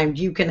you around.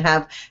 You can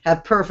have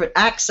perfect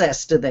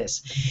access to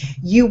this.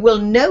 You will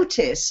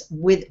notice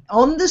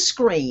on the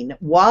screen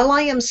while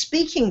I am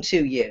speaking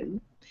to you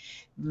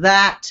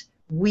that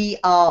we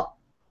are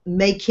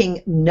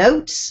making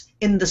notes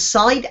in the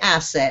side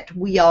asset.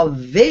 We are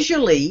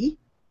visually,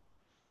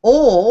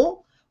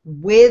 or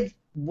with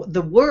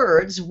the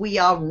words, we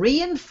are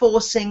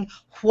reinforcing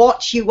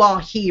what you are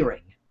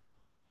hearing,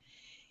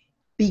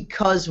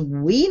 because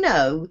we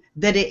know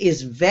that it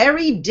is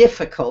very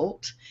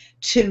difficult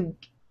to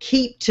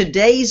keep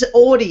today's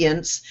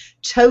audience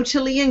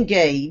totally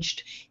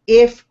engaged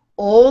if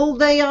all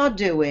they are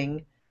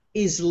doing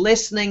is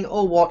listening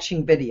or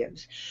watching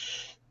videos.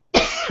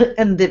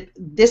 And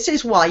this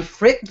is why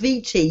Fripp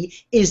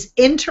VT is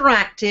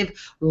interactive.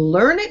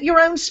 Learn at your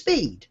own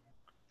speed.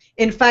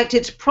 In fact,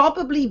 it's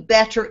probably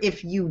better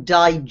if you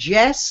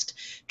digest,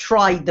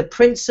 try the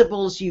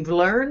principles you've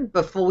learned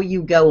before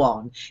you go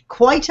on.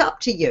 Quite up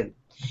to you.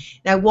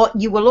 Now, what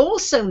you will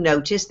also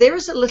notice, there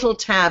is a little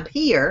tab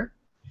here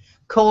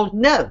called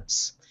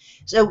Notes.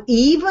 So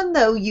even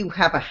though you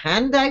have a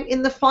handout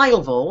in the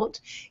file vault,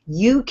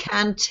 you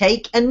can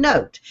take a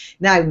note.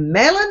 Now,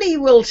 Melanie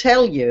will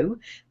tell you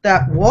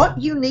that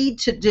what you need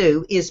to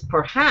do is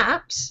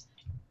perhaps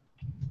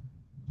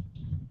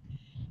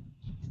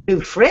do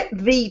Fripp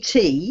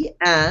VT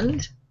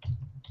and...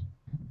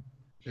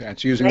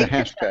 That's using a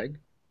hashtag.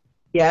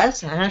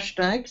 Yes, a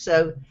hashtag.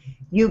 So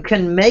you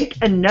can make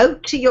a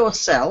note to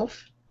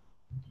yourself.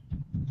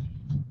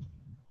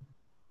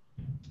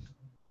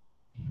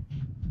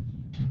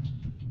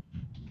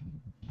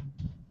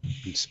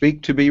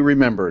 Speak to be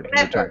remembered.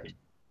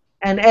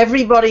 And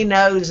everybody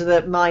knows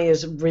that mine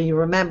is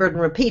remembered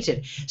and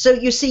repeated. So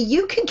you see,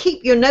 you can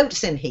keep your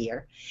notes in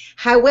here.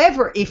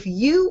 However, if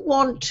you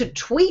want to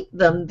tweet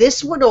them,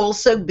 this would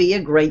also be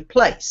a great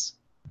place.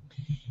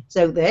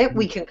 So there,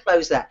 we can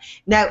close that.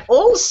 Now,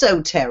 also,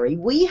 Terry,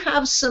 we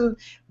have some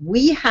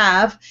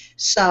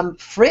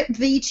Fripp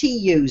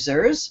VT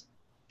users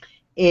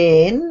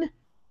in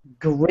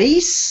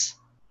Greece,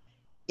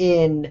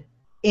 in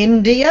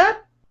India,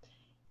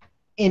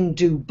 in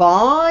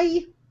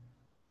Dubai,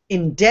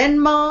 in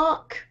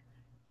Denmark,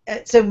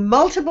 so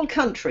multiple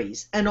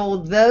countries. And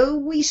although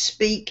we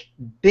speak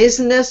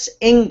business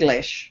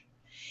English,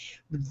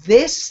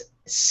 this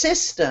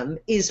system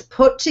is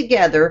put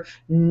together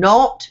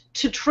not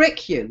to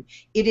trick you.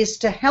 It is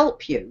to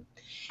help you.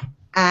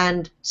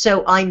 And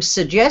so I'm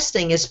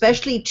suggesting,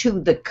 especially to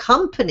the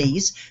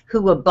companies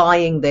who are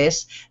buying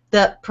this,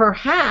 that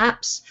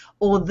perhaps,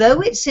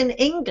 although it's in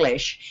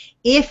English,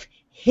 if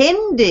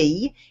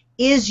Hindi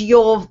is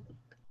your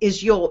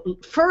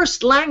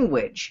first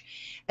language,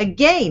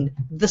 again,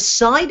 the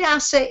side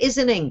asset is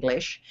in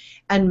English,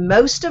 and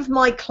most of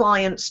my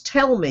clients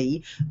tell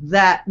me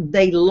that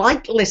they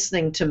like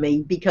listening to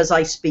me because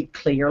I speak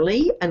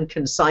clearly and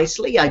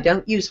concisely. I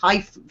don't use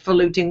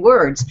highfalutin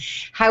words.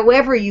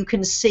 However, you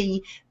can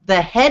see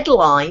the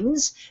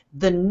headlines,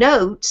 the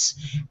notes,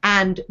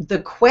 and the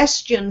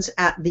questions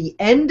at the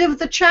end of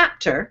the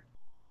chapter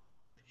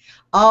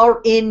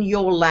are in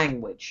your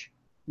language.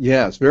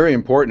 Yeah, it's very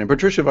important. And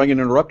Patricia, if I can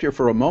interrupt here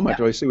for a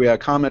moment, I see we have a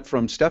comment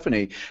from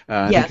Stephanie.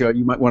 I think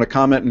you might want to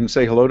comment and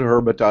say hello to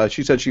her, but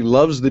she said she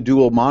loves the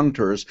dual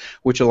monitors,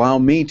 which allow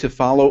me to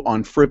follow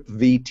on Fripp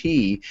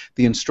VT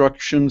the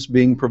instructions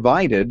being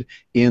provided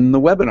in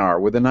the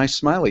webinar with a nice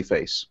smiley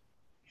face.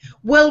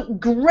 Well,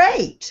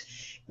 great.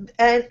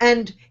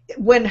 And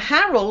when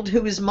Harold,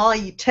 who is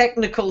my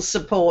technical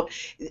support,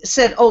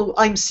 said, oh,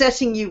 I'm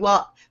setting you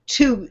up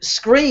 2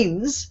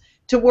 screens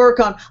to work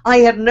on, I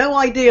had no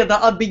idea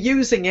that I'd be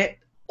using it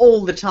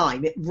all the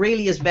time. It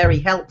really is very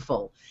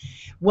helpful.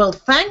 Well,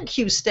 thank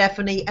you,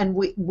 Stephanie, and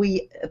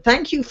we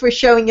thank you for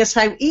showing us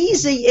how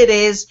easy it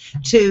is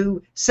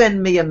to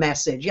send me a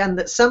message and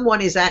that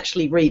someone is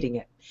actually reading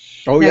it.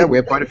 Oh, now, yeah, we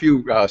have quite a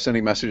few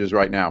sending messages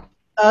right now.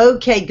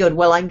 Okay, good.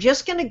 Well, I'm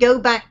just going to go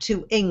back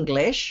to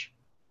English.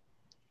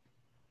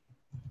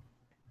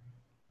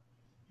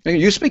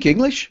 You speak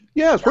English?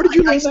 Yes. Where did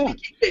you learn that? I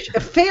speak English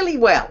fairly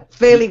well.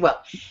 Fairly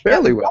well.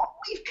 Fairly now, well. What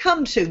we've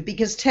come to,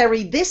 because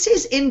Terry, this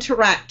is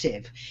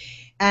interactive,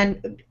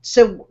 and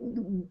so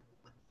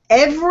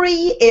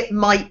it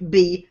might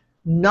be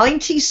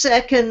 90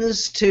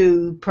 seconds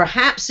to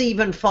perhaps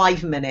even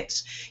 5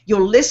 minutes. You're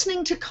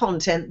listening to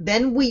content,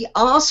 then we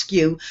ask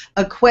you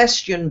a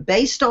question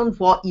based on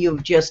what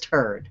you've just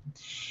heard.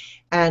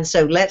 And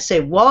so let's say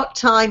what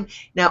time.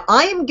 Now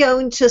I am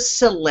going to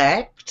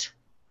select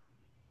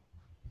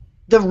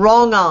the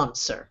wrong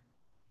answer.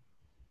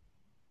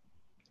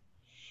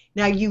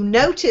 Now you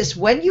notice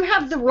when you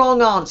have the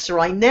wrong answer,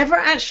 I never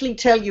actually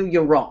tell you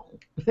you're wrong.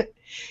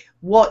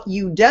 What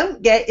you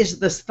don't get is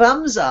the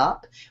thumbs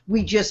up.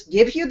 We just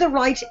give you the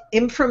right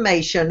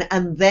information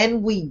and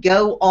then we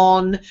go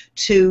on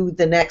to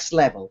the next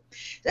level.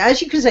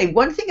 As you can say,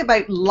 one thing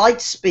about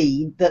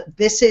Lightspeed, that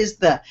this is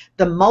the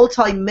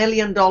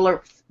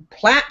multi-million-dollar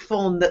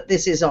platform that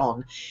this is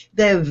on.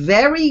 They're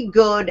very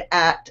good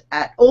at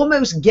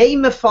almost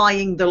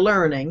gamifying the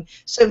learning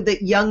so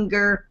that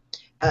younger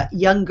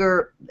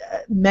younger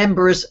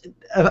members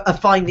are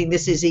finding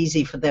this is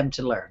easy for them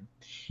to learn.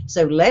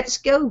 So let's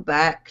go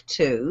back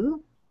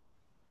to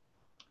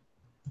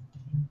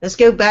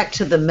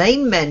the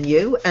main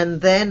menu, and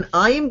then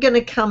I am going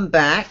to come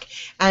back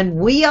and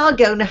we are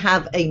going to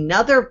have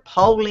another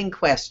polling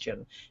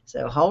question.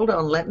 So hold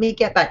on, let me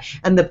get back.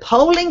 And the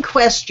polling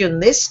question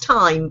this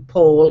time,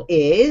 Paul,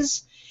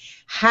 is,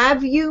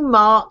 have you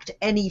marked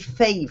any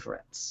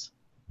favorites?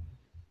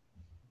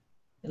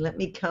 And let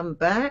me come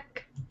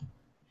back.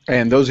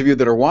 And those of you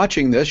that are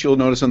watching this, you'll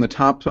notice on the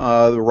top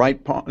the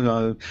right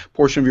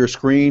portion of your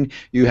screen,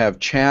 you have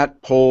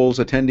chat, polls,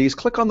 attendees.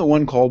 Click on the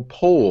one called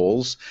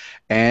polls,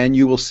 and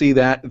you will see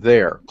that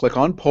there. Click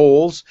on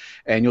polls,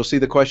 and you'll see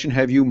the question,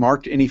 have you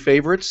marked any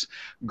favorites?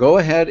 Go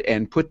ahead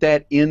and put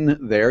that in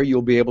there.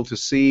 You'll be able to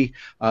see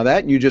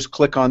that, and you just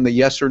click on the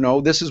yes or no.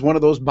 This is one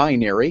of those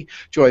binary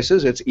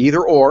choices. It's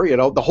either or, you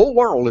know, the whole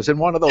world is in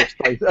one of those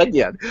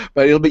again.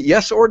 But it'll be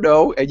yes or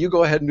no, and you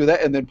go ahead and do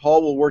that, and then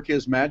Paul will work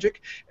his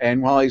magic.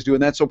 And while he's doing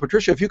that, so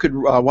Patricia, if you could,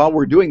 while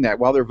we're doing that,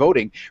 while they're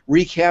voting,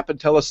 recap and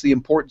tell us the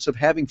importance of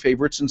having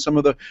favorites and some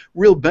of the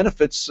real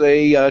benefits,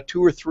 say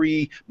 2 or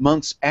 3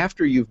 months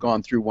after you've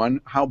gone through one,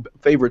 how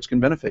favorites can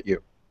benefit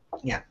you.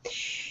 Yeah.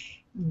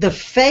 The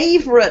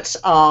favorites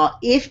are,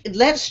 if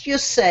let's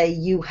just say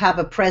you have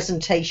a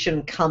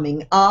presentation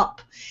coming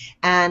up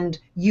and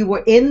you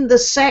were in the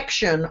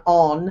section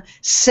on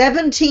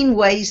 17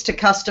 ways to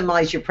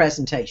customize your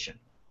presentation.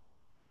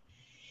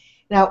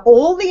 Now,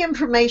 all the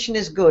information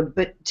is good,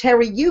 but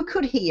Terry, you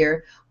could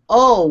hear,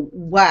 oh,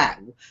 wow,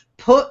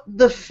 put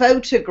the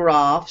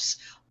photographs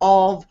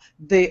of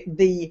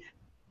the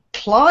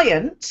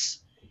clients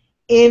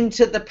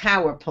into the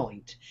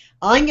PowerPoint.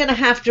 I'm going to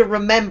have to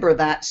remember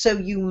that, so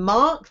you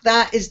mark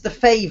that as the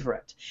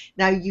favorite.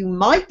 Now, you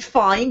might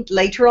find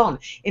later on,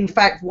 in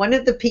fact, one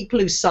of the people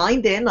who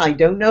signed in, I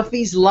don't know if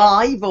he's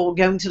live or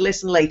going to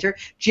listen later,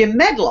 Jim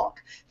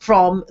Medlock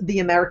from the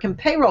American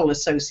Payroll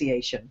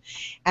Association.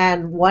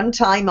 And one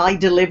time I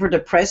delivered a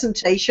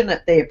presentation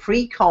at their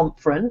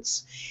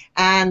pre-conference,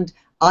 and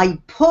I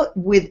put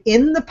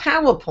within the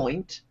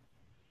PowerPoint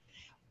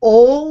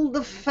all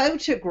the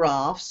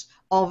photographs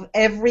of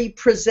every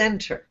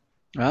presenter.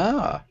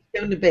 Ah.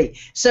 Going to be.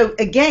 So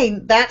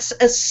again, that's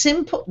a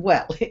simple,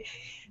 well,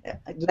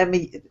 let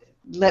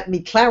me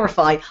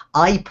clarify.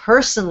 I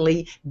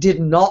personally did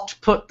not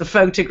put the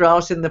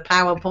photographs in the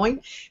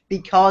PowerPoint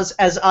because,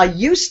 as I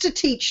used to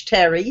teach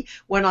Terry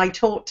when I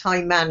taught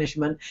time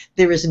management,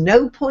 there is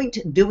no point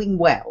doing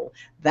well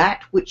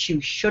that which you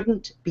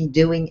shouldn't be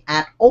doing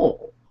at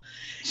all.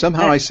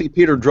 Somehow I see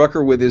Peter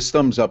Drucker with his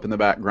thumbs up in the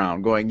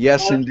background going,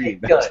 yes, okay,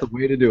 indeed, good. that's the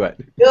way to do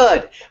it.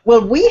 Good.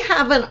 Well, we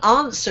have an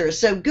answer,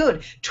 so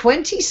good.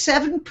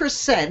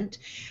 27%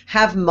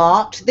 have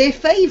marked their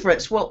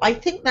favorites. Well, I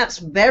think that's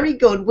very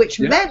good, which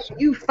meant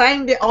you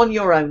found it on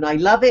your own. I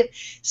love it.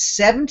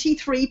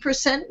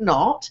 73%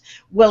 not.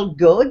 Well,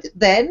 good,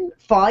 then,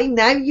 fine.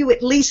 Now you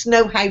at least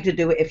know how to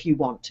do it if you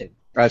want to.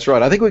 That's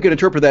right. I think we can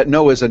interpret that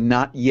no as a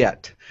not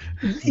yet.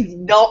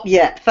 Not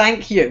yet.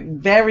 Thank you.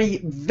 Very,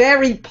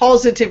 very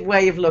positive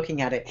way of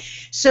looking at it.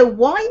 So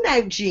why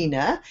now,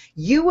 Gina?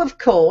 You, of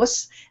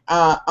course,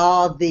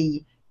 are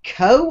the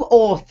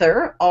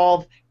co-author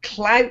of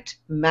Clout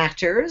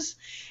Matters,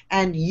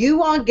 and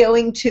you are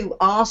going to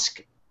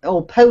ask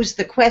or pose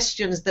the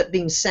questions that have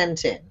been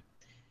sent in.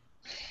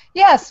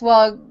 Yes.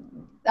 Well,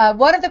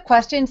 one of the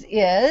questions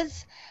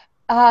is,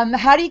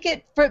 how do you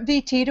get Fripp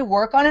VT to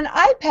work on an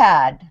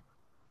iPad?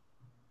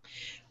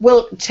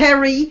 Well,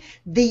 Terry,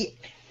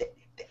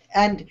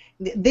 and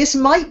this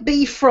might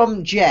be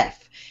from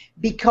Jeff,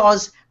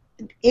 because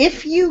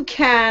if you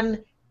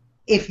can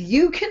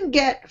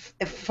get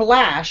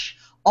Flash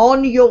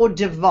on your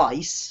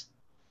device,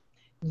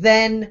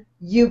 then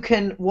you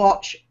can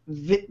watch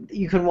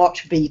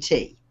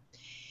VT.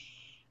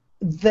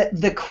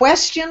 The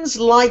questions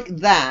like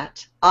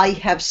that I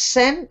have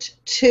sent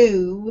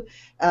to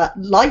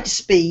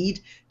Lightspeed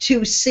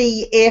to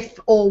see if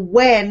or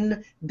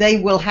when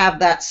they will have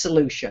that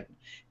solution,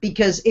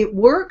 because it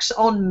works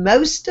on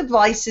most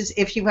devices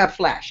if you have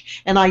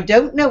Flash. And I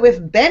don't know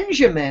if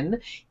Benjamin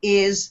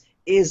is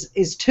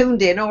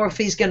tuned in or if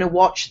he's going to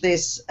watch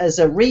this as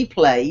a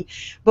replay,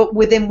 but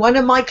within one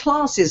of my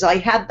classes I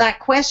had that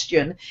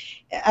question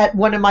at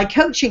one of my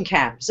coaching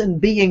camps,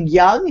 and being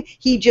young,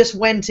 he just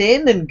went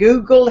in and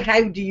Googled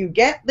how do you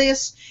get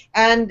this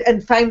and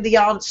found the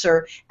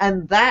answer,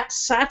 and that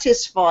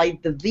satisfied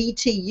the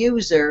VT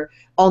user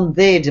on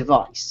their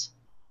device.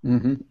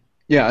 Mm-hmm.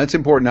 Yeah, that's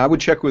important. I would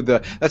check with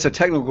that's a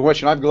technical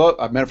question.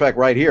 Matter of fact,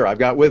 right here, I've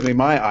got with me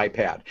my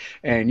iPad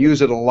and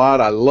use it a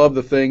lot. I love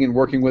the thing and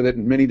working with it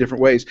in many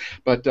different ways.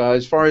 But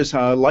as far as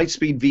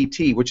Lightspeed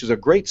VT, which is a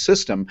great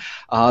system,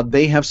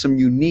 they have some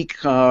unique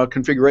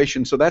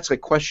configurations. So that's a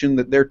question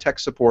that their tech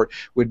support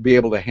would be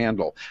able to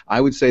handle.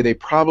 I would say they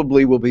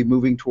probably will be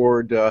moving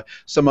toward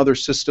some other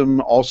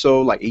system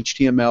also, like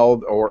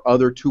HTML or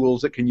other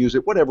tools that can use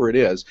it, whatever it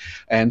is.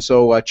 And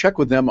so check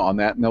with them on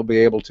that, and they'll be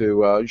able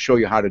to show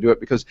you how to do it,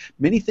 because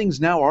many things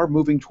now are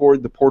moving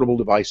toward the portable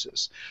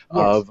devices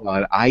of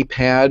an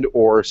iPad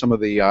or some of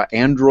the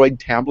Android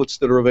tablets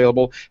that are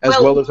available, as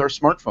well as our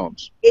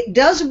smartphones. It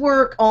does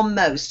work on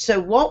most. So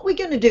what we're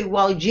going to do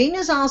while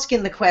Gina's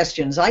asking the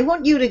questions, I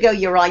want you to go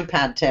your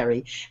iPad,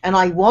 Terry, and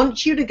I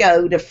want you to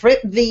go to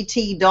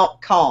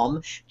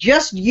frippvt.com.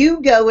 Just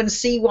you go and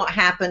see what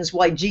happens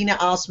while Gina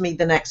asks me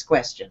the next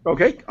question.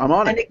 Okay, I'm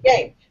on it. And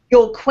again,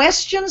 your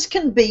questions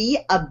can be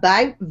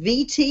about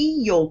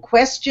VT. Your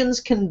questions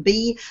can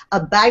be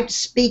about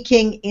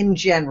speaking in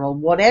general.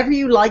 Whatever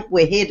you like,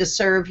 we're here to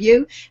serve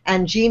you.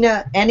 And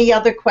Gina, any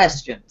other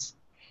questions?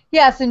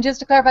 Yes, and just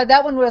to clarify,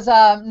 that one was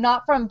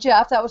not from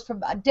Jeff. That was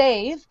from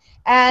Dave.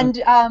 And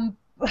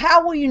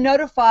how will you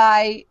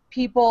notify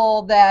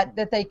people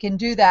that they can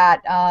do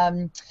that?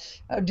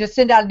 Just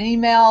send out an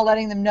email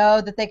letting them know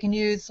that they can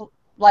use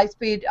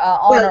Lightspeed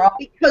on or off?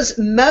 Because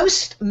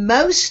most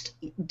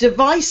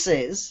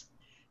devices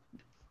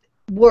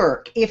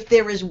work. If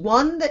there is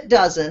one that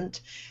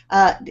doesn't,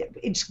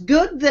 it's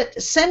good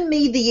that send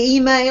me the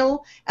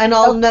email and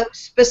I'll know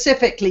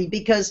specifically,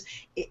 because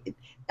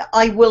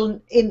I will,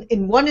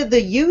 in one of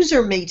the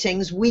user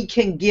meetings, we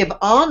can give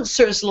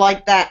answers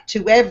like that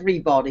to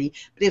everybody,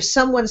 but if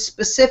someone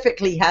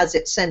specifically has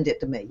it, send it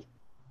to me.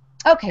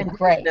 Okay, and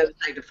great. knows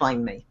how to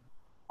find me.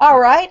 All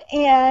right,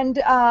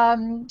 and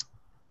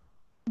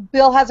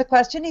Bill has a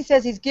question. He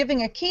says he's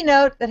giving a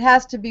keynote that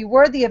has to be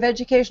worthy of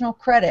educational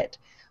credit.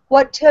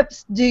 What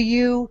tips do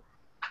you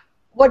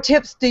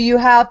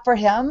have for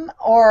him,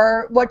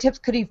 or what tips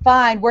could he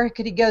find? Where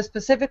could he go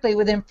specifically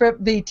within Fripp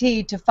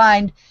VT to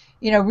find,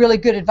 really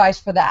good advice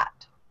for that?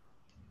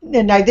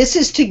 Now, this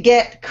is to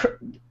get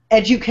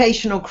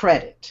educational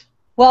credit.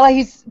 Well,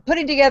 he's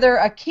putting together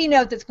a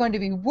keynote that's going to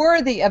be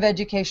worthy of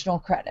educational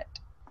credit.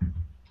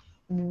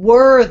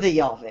 Worthy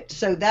of it.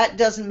 So that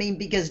doesn't mean,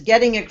 because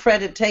getting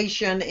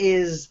accreditation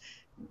is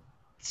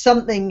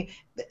something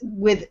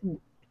which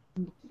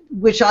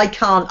I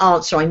can't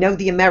answer. I know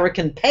the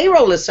American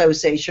Payroll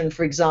Association,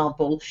 for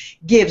example,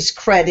 gives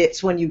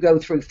credits when you go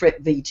through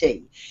Fripp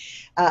VT.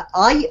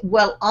 I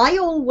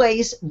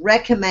always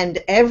recommend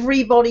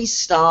everybody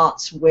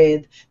starts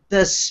with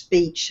the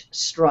speech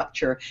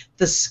structure,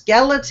 the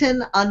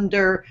skeleton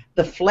under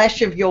the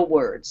flesh of your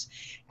words.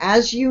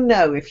 As you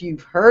know, if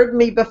you've heard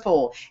me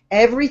before,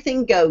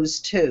 everything goes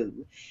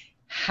to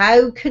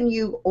how can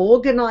you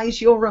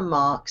organize your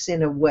remarks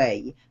in a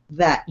way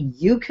that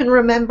you can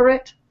remember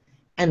it,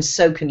 and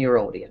so can your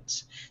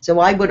audience. So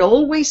I would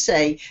always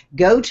say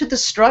go to the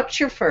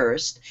structure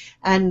first,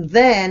 and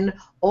then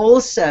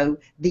also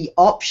the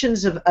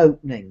options of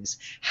openings.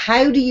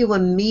 How do you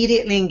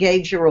immediately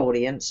engage your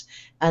audience?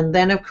 And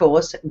then, of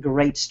course,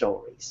 great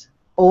stories,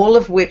 all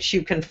of which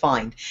you can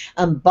find.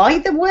 And by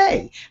the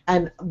way,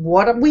 and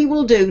what we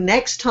will do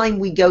next time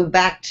we go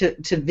back to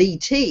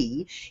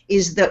VT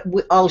is that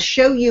I'll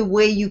show you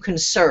where you can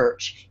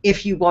search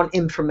if you want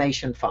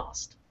information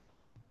fast.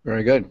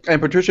 Very good.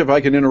 And Patricia, if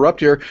I can interrupt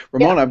here,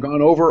 Ramon, I've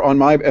gone over on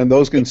my, and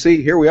those can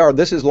see, here we are.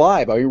 This is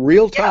live, I mean,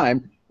 real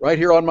time, right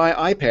here on my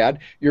iPad.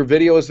 Your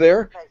video is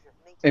there.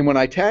 And when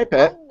I type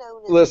it,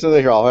 listen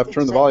to here, I'll have to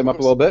turn the volume up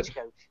a little bit.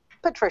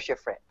 Patricia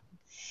Fripp.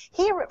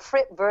 Here at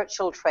Fripp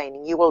Virtual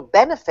Training, you will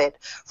benefit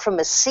from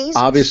a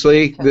season.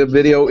 Obviously, the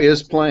video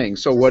is playing.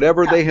 So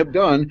whatever they have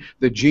done,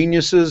 the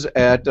geniuses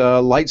at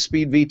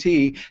Lightspeed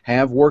VT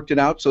have worked it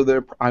out.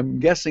 So I'm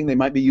guessing they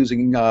might be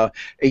using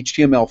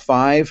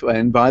HTML5.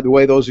 And by the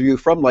way, those of you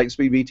from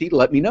Lightspeed VT,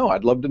 let me know.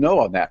 I'd love to know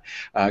on that,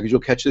 because you'll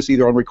catch this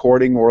either on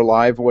recording or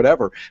live or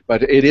whatever.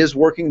 But it is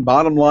working.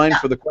 Bottom line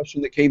for the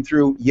question that came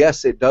through,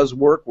 yes, it does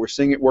work. We're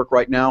seeing it work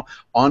right now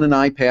on an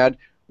iPad.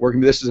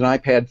 This is an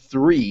iPad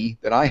 3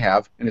 that I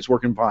have, and it's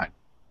working fine.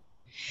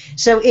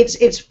 So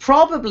it's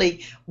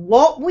probably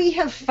what we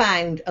have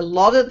found a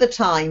lot of the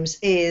times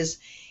is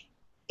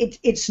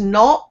it's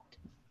not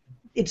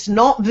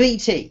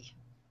VT.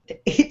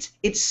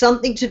 It's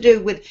something to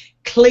do with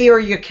clear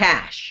your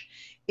cache.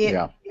 It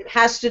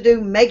has to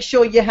do, make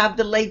sure you have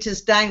the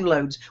latest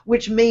downloads,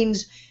 which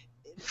means,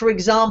 for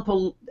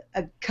example,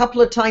 a couple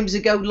of times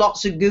ago,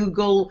 lots of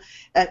Google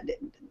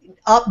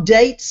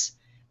updates.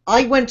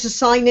 I went to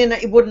sign in,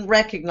 it wouldn't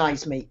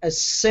recognize me. As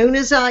soon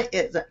as I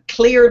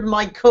cleared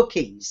my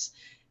cookies.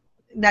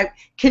 Now,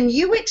 can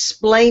you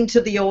explain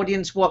to the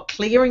audience what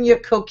clearing your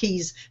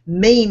cookies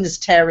means,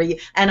 Terry,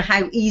 and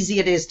how easy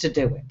it is to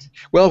do it?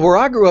 Well, where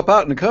I grew up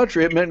out in the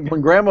country, it meant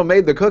when Grandma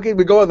made the cookies,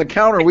 we go on the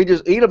counter and we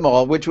just eat them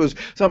all, which was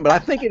something. But I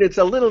think it's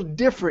a little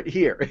different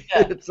here.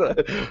 It's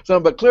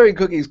but clearing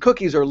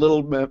cookies are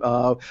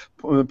little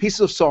pieces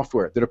of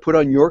software that are put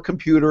on your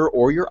computer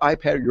or your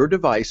iPad or your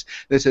device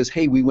that says,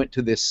 hey, we went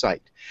to this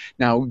site.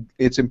 Now,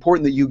 it's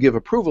important that you give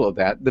approval of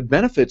that. The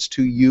benefits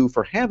to you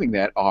for having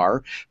that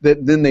are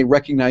that then they recognize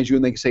recognize you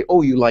and they can say,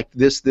 oh, you like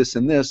this, this,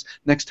 and this.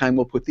 Next time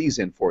we'll put these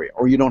in for you.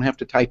 Or you don't have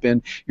to type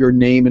in your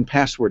name and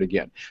password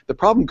again. The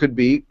problem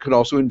could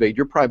also invade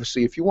your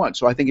privacy if you want.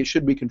 So I think it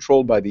should be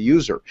controlled by the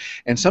user.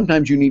 And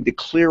sometimes you need to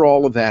clear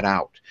all of that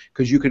out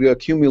because you could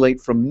accumulate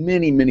from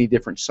many, many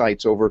different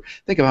sites over,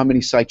 think of how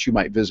many sites you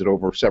might visit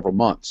over several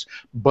months.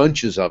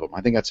 Bunches of them.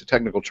 I think that's a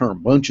technical term,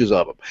 bunches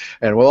of them.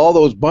 And with all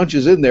those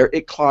bunches in there,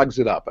 it clogs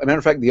it up. As a matter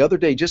of fact, the other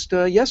day, just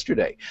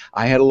yesterday,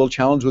 I had a little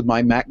challenge with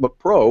my MacBook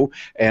Pro,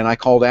 and I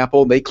called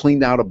Apple. They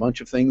cleaned out a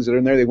bunch of things that are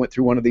in there. They went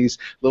through one of these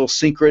little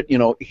secret,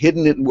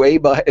 hidden it way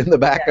in the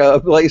back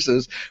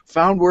places,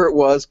 found where it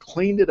was,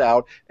 cleaned it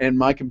out, and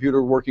my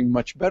computer working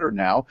much better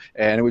now.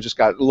 And it just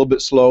got a little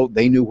bit slow.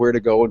 They knew where to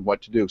go and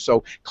what to do.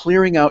 So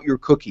clearing out your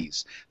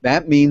cookies,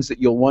 that means that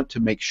you'll want to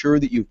make sure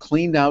that you've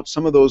cleaned out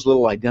some of those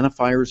little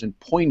identifiers and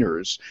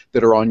pointers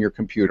that are on your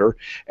computer,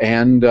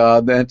 and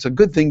that's a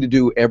good thing to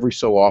do every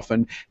so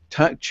often.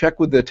 Check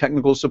with the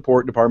technical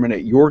support department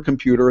at your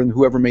computer and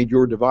whoever made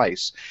your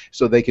device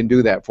so they can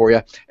do that for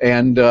you.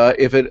 And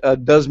if it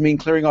does mean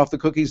clearing off the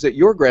cookies that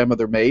your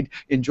grandmother made,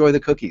 enjoy the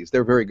cookies.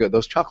 They're very good.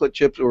 Those chocolate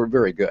chips were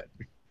very good.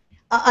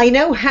 I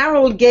know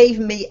Harold gave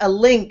me a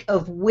link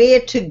of where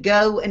to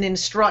go and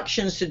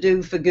instructions to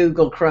do for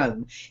Google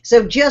Chrome.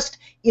 So just,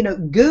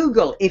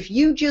 Google, if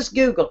you just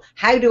Google,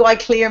 how do I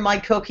clear my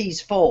cookies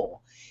for?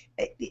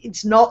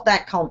 It's not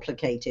that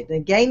complicated.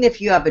 Again,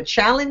 if you have a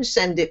challenge,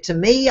 send it to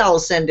me. I'll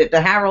send it to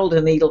Harold,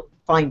 and he'll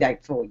find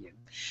out for you.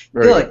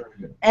 Good.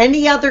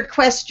 Any other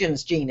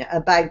questions, Gina,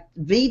 about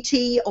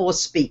VT or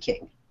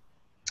speaking?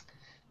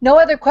 No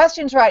other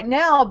questions right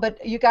now,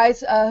 but you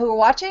guys who are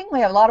watching, we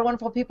have a lot of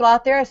wonderful people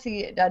out there. I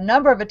see a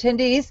number of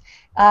attendees.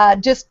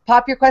 Just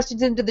pop your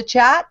questions into the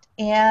chat,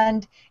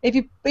 and if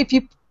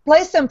you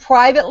place them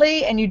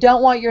privately and you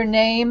don't want your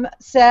name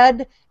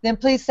said, then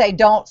please say,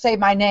 don't say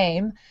my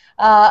name.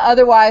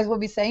 Otherwise, we'll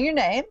be saying your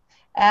name.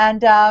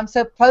 And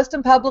so post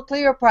them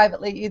publicly or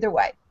privately, either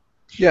way.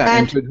 Yeah,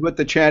 and to put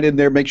the chat in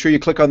there, make sure you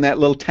click on that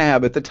little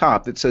tab at the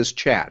top that says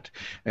chat.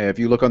 If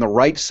you look on the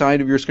right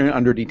side of your screen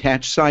under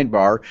detached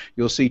sidebar,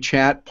 you'll see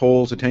chat,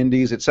 polls,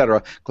 attendees,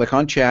 etc. Click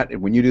on chat,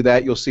 and when you do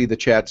that, you'll see the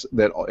chats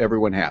that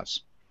everyone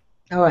has.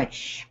 All right.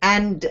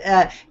 And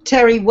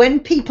Terry, when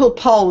people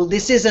poll,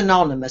 this is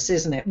anonymous,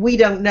 isn't it? We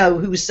don't know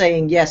who's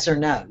saying yes or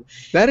no.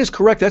 That is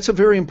correct. That's a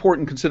very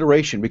important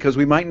consideration because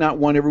we might not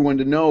want everyone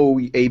to know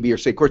A, B, or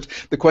C. Of course,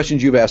 the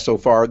questions you've asked so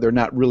far, they're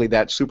not really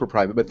that super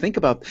private. But think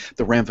about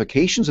the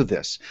ramifications of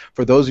this.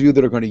 For those of you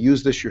that are going to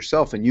use this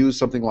yourself and use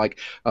something like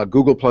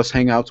Google Plus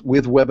Hangouts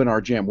with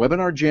Webinar Jam.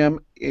 Webinar Jam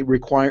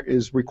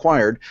is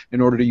required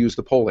in order to use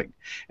the polling.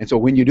 And so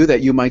when you do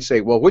that, you might say,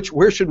 well,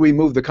 where should we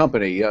move the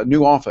company?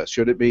 New office?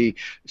 Should it be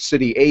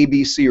city A,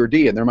 B, C, or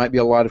D? And there might be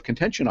a lot of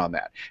contention on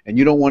that. And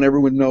you don't want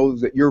everyone to know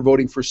that you're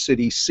voting for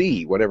city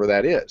C, whatever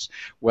that is.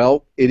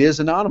 Well, it is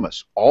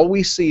anonymous. All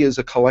we see is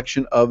a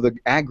collection of the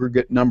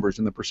aggregate numbers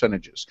and the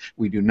percentages.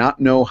 We do not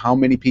know how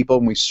many people,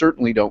 and we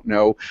certainly don't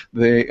know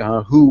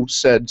who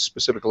said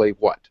specifically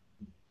what.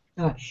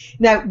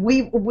 Now,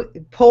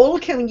 Paul,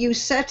 can you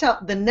set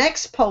up the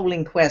next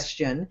polling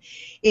question?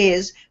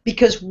 Is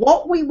because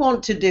what we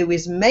want to do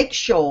is make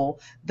sure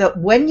that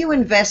when you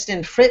invest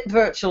in Fripp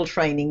virtual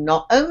training,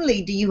 not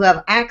only do you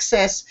have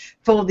access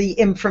for the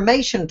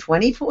information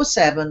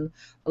 24/7,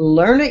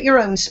 learn at your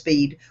own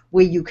speed,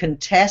 where you can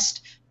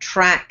test,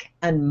 track,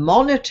 and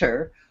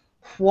monitor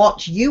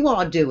what you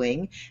are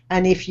doing,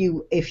 and if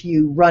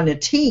you run a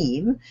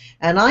team,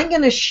 and I'm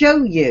going to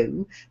show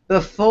you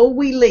before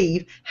we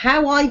leave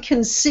how I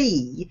can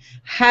see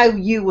how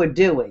you are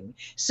doing.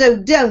 So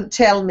don't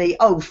tell me,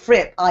 oh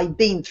Fripp, I've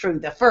been through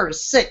the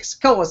first 6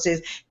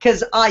 courses,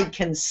 because I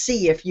can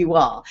see if you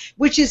are,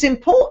 which is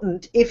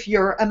important if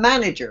you're a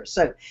manager.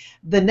 So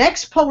the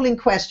next polling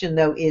question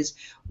though is,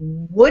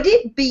 would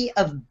it be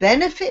of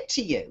benefit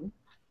to you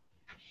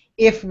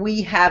if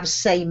we have,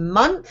 say,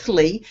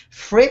 monthly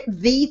Fripp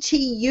VT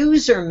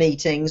user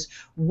meetings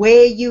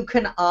where you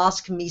can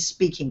ask me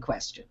speaking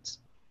questions?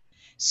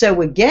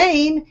 So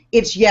again,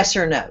 it's yes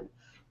or no.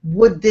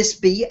 Would this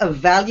be of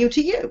value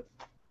to you?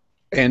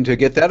 And to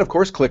get that, of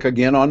course, click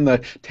again on the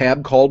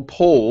tab called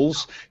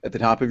Polls at the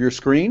top of your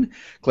screen.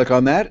 Click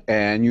on that,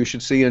 and you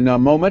should see in a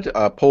moment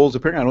polls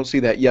appearing. I don't see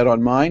that yet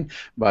on mine,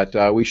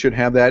 but we should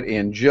have that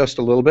in just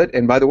a little bit.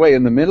 And by the way,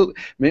 in the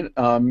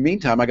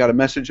meantime, I got a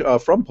message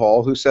from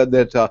Paul who said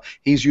that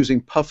he's using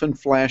Puffin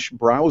Flash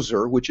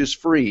browser, which is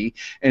free,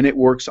 and it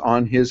works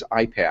on his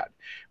iPad.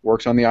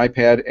 Works on the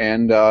iPad,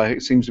 and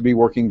it seems to be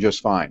working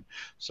just fine.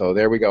 So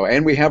there we go.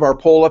 And we have our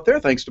poll up there,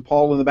 thanks to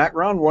Paul in the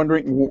background,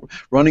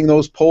 running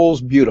those polls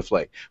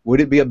beautifully.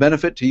 Would it be a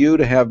benefit to you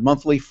to have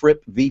monthly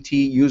Fripp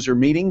VT user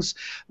meetings?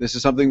 This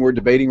is something we're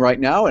debating right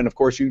now, and of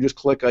course you just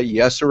click a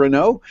yes or a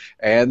no,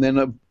 and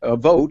then a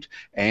vote,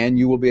 and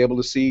you will be able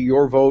to see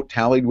your vote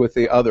tallied with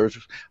the others,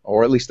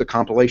 or at least the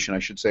compilation, I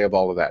should say, of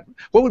all of that.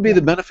 What would be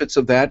the benefits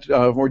of that,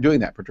 if we're doing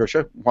that,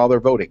 Patricia, while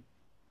they're voting?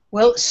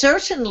 Well,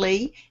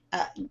 certainly,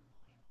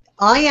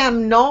 I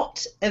am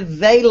not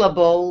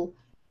available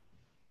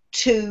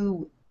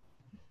to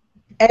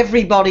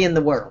everybody in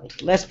the world.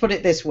 Let's put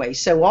it this way.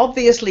 So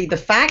obviously the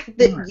fact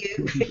that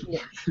you,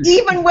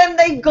 even when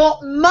they've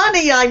got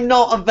money, I'm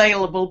not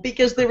available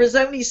because there is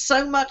only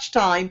so much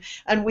time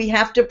and we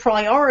have to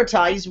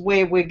prioritize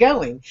where we're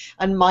going.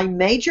 And my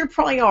major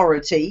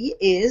priority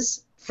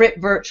is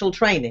Fripp Virtual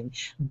Training,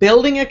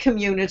 building a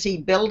community,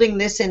 building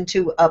this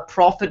into a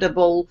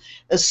profitable,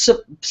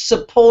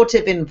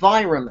 supportive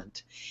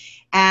environment.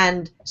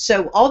 And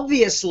so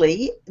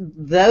obviously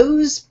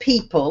those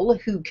people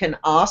who can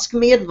ask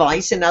me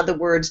advice, in other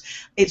words,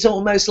 it's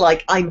almost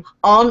like I'm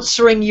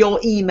answering your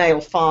email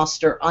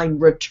faster, I'm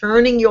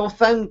returning your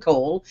phone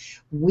call,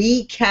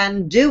 we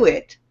can do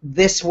it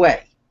this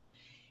way.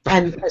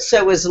 And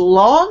so as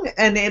long,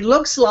 and it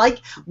looks like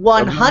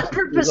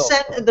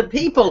 100% of the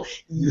people,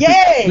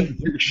 yay!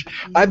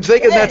 I'm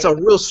thinking that's a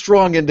real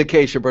strong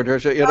indication,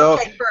 Patricia. You know,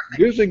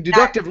 using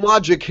deductive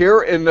logic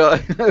here, and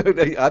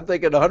I'm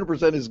thinking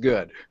 100% is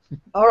good.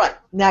 All right.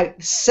 Now,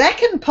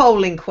 second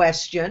polling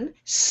question,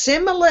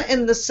 similar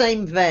in the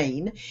same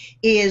vein,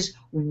 is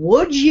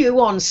would you,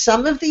 on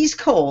some of these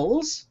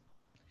calls,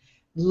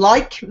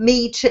 like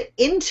me to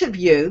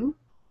interview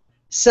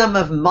some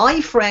of my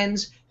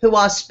friends who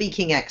are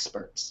speaking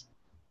experts?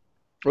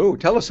 Oh,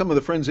 tell us some of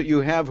the friends that you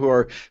have who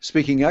are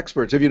speaking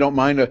experts. If you don't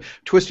mind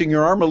twisting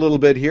your arm a little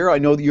bit here, I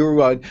know that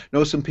you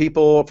know some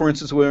people, for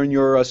instance, we're in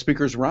your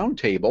Speakers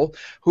Roundtable.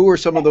 Who are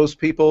some of those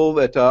people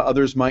that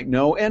others might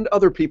know, and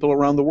other people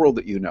around the world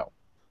that you know?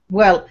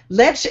 Well,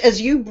 let's, as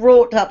you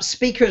brought up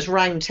Speakers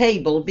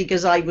Roundtable,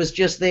 because I was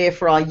just there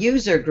for our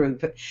user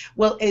group.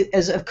 Well,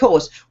 as of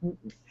course,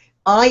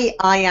 I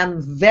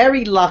am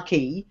very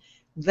lucky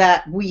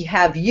that we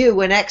have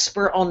you, an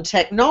expert on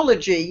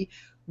technology,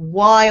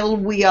 while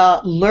we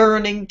are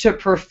learning to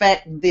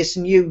perfect this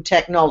new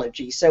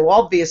technology. So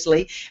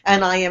obviously,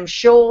 and I am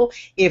sure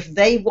if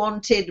they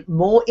wanted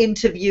more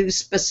interviews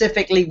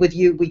specifically with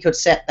you, we could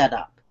set that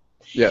up.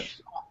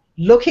 Yes.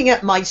 Looking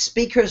at my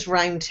Speakers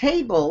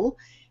Roundtable,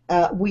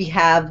 we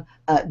have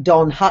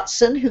Don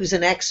Hudson, who's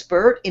an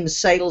expert in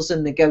sales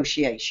and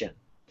negotiation.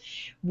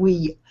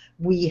 We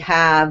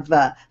have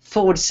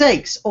Ford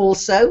Sakes,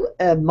 also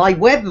my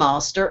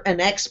webmaster, an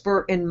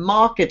expert in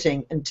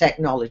marketing and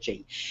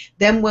technology.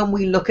 Then when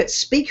we look at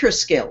speaker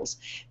skills,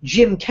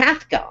 Jim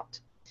Cathcart.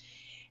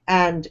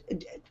 And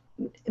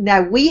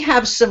now we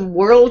have some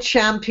World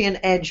Champion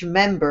Edge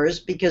members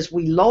because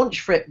we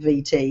launched Fripp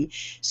VT,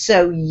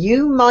 so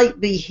you might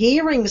be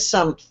hearing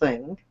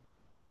something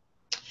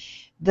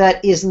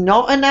that is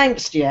not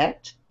announced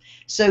yet.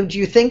 So do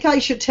you think I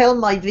should tell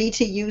my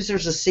VT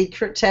users a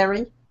secret,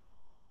 Terry?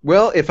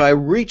 Well, if I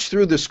reach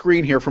through the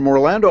screen here from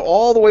Orlando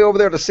all the way over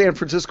there to San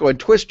Francisco and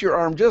twist your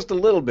arm just a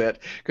little bit,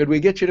 could we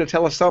get you to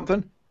tell us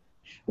something?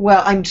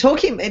 Well, I'm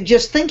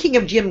just thinking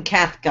of Jim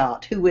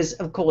Cathcart, who is,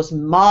 of course,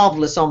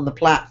 marvelous on the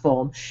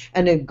platform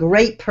and a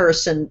great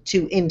person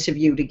to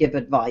interview to give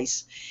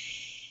advice.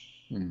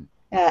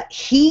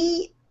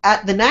 He,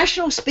 at the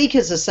National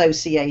Speakers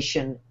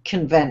Association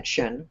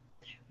convention,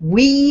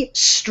 we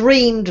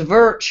streamed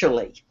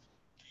virtually.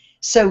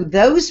 So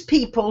those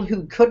people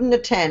who couldn't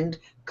attend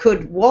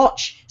could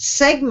watch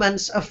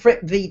segments of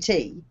Fripp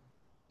VT,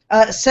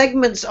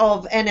 segments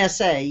of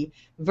NSA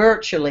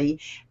virtually,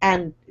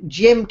 and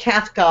Jim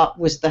Cathcart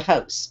was the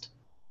host.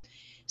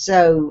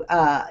 So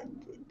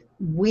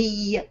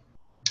we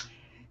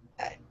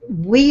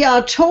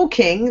are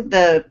talking,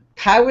 the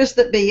powers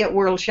that be at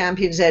World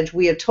Champions Edge,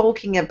 we are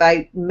talking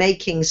about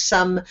making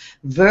some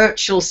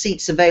virtual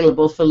seats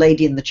available for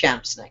Lady and the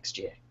Champs next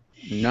year.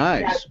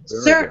 Nice. Now,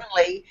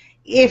 certainly,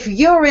 if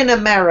you're in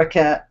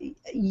America,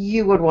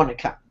 you would want to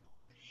come.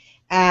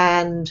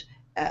 And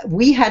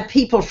we had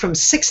people from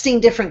 16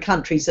 different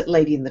countries at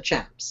Lady and the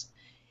Champs.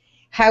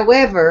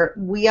 However,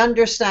 we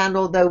understand,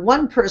 although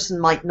one person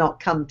might not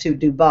come to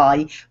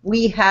Dubai,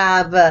 we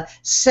have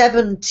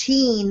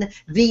 17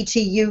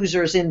 VT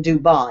users in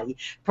Dubai.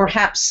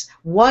 Perhaps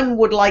one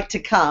would like to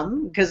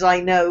come, because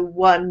I know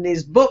one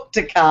is booked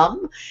to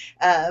come.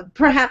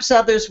 Perhaps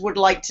others would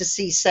like to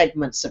see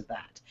segments of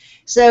that.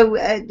 So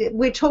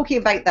we're talking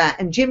about that.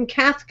 And Jim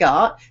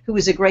Cathcart, who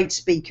is a great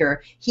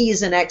speaker, he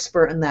is an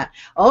expert in that.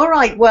 All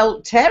right, well,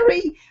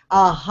 Terry,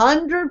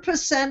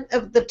 100%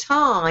 of the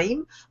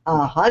time,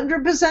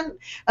 100%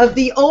 of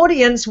the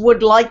audience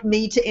would like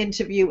me to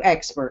interview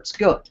experts.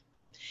 Good.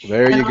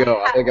 There you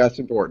go. I think that's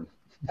important.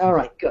 All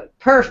right, good.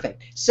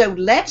 Perfect. So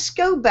let's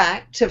go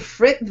back to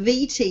Fripp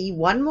VT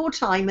one more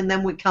time, and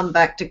then we come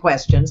back to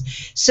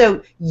questions.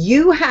 So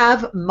you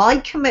have my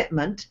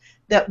commitment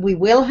that we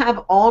will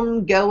have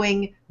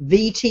ongoing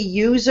VT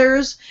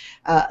users,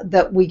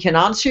 that we can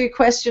answer your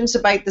questions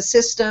about the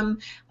system,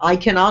 I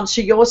can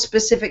answer your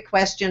specific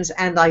questions,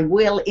 and I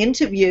will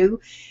interview.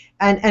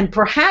 And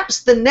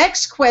perhaps the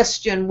next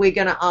question we're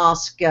going to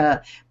ask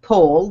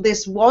Paul,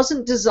 this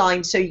wasn't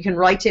designed so you can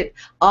write it,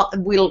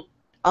 we'll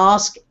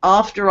ask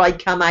after I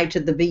come out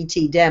of the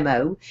VT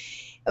demo,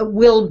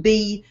 will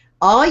be,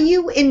 are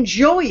you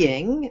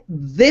enjoying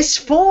this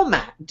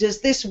format?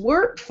 Does this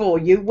work for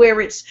you, where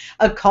it's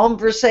a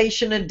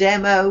conversation, a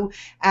demo,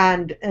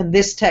 and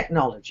this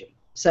technology?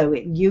 So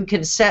you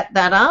can set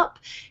that up.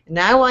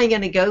 Now I'm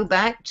going to go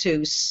back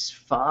to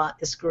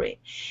screen.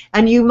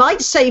 And you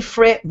might say,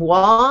 Fripp,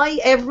 why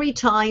every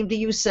time do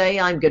you say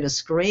I'm going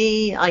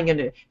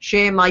to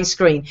share my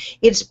screen?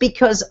 It's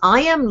because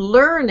I am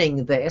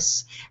learning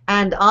this,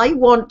 and I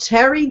want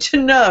Terry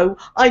to know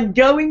I'm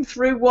going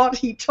through what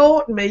he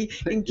taught me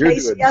in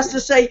case he has to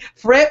say,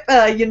 Fripp,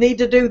 you need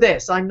to do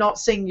this. I'm not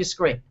seeing your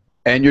screen.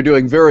 And you're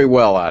doing very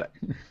well at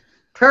it.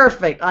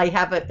 Perfect. I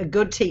have a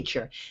good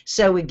teacher.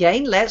 So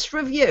again, let's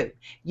review.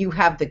 You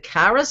have the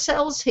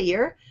carousels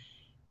here.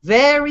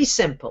 Very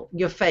simple.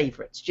 Your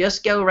favorites.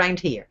 Just go around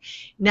here.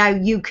 Now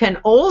you can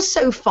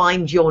also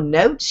find your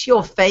notes,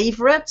 your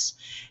favorites,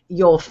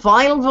 your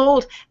file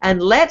vault,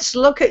 and let's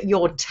look at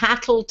your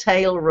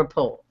tattletale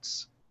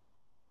reports.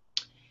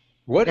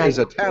 What is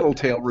a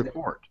tattletale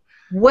report?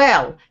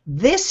 Well,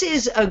 this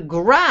is a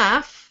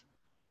graph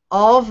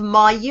of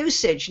my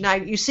usage. Now,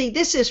 you see,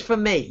 this is for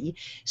me.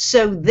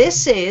 So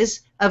this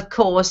is, of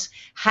course,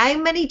 how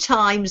many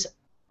times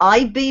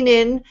I've been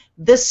in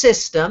the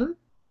system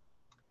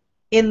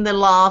in the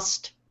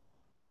last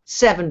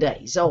 7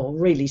 days, or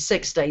really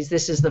 6 days.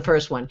 This is the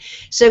first one.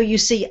 So you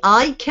see,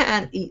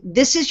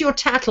 this is your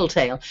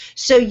tattletale.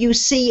 So you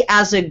see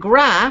as a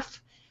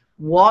graph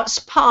what's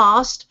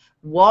passed,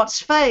 what's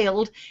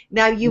failed.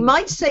 Now you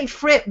might say,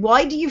 Fripp,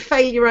 why do you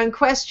fail your own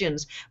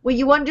questions? Well,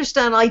 you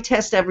understand I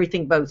test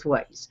everything both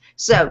ways.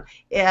 So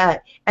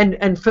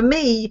and for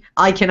me,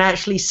 I can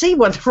actually see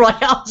what the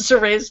right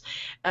answer is.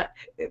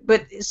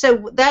 But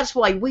so that's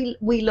why we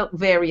look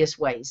various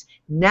ways.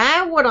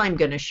 Now what I'm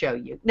going to show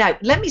you. Now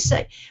let me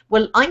say,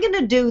 well, I'm going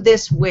to do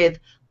this with,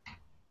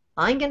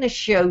 I'm going to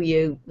show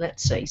you,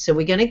 let's see. So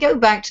we're going to go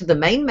back to the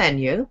main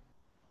menu.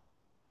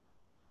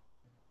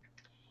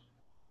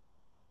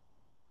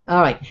 All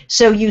right,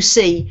 so you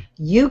see,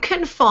 you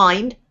can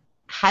find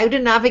how to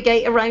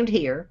navigate around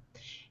here.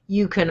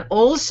 You can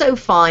also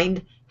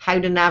find how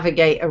to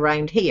navigate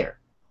around here.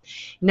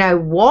 Now,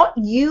 what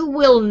you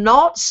will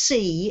not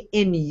see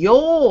in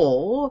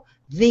your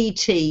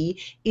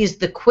VT is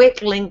the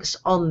quick links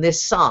on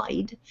this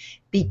side,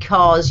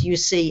 because you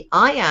see,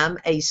 I am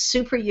a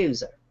super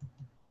user.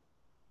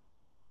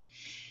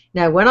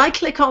 Now, when I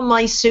click on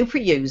my super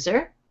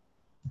user,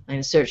 I'm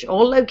going to search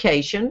all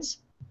locations.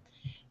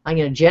 I'm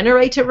going to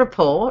generate a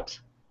report,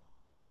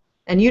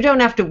 and you don't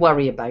have to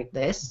worry about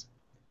this,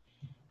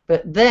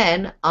 but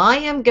then I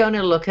am going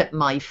to look at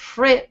my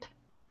Fripp.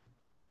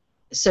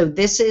 So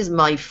this is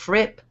my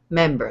Fripp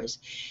members.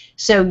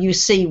 So you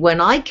see, when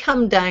I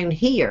come down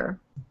here,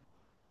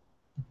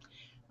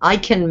 I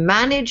can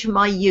manage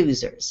my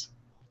users.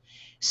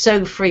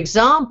 So for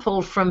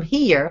example, from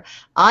here,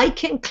 I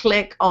can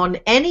click on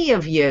any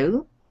of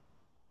you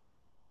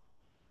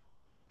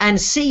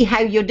and see how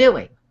you're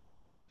doing.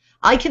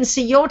 I can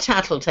see your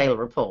tattletale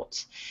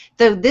reports.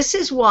 Though this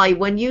is why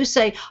when you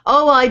say,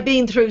 oh, I've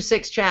been through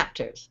 6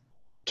 chapters,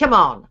 come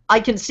on,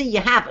 I can see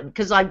you haven't,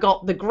 because I've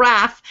got the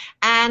graph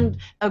and,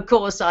 of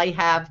course, I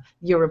have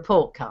your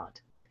report card.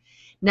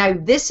 Now,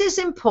 this is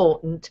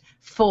important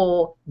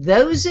for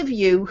those of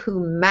you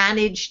who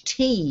manage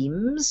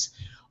teams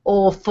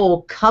or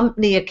for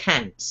company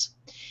accounts.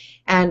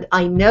 And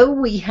I know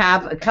we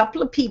have a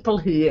couple of people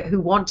here who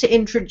want to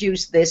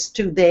introduce this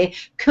to their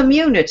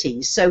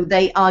communities. So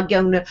they are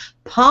going to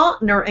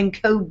partner and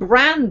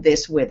co-brand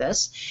this with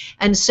us.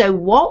 And so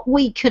what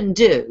we can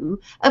do,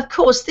 of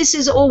course, this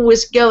is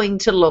always going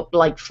to look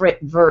like Fripp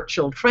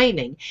virtual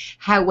training.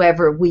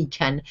 However, we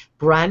can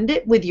brand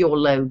it with your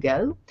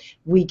logo.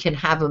 We can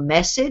have a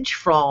message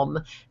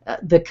from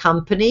the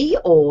company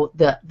or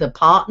the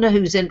partner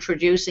who's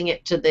introducing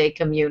it to their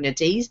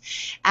communities,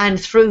 and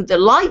through the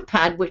light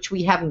pad, which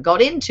we haven't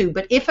got into,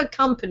 but if a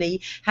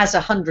company has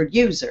 100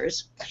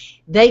 users,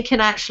 they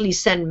can actually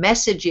send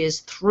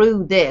messages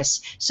through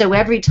this. So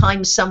every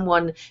time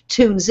someone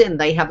tunes in,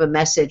 they have a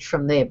message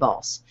from their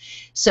boss.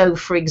 So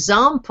for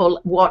example,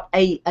 what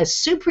a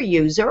super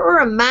user or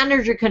a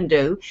manager can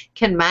do,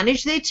 can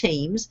manage their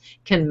teams,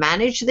 can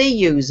manage their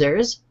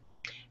users,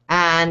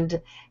 and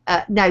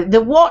now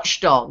the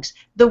watchdogs,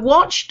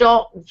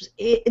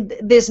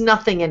 there's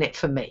nothing in it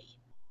for me,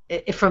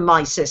 from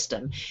my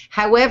system.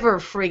 However,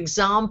 for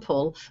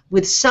example,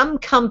 with some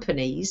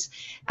companies,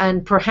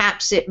 and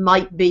perhaps it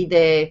might be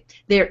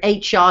their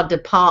HR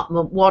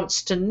department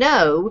wants to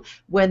know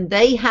when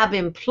they have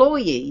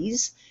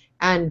employees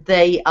and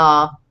they're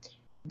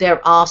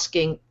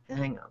asking,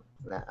 hang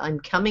on, I'm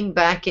coming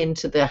back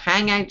into the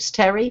Hangouts,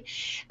 Terry.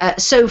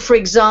 So for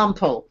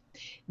example,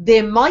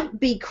 there might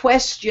be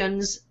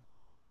questions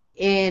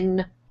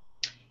in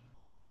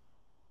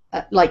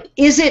like,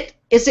 is it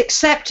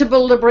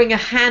acceptable to bring a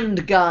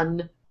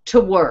handgun to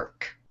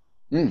work?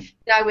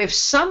 Now, if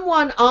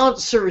someone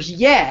answers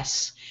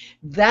yes,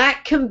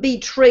 that can be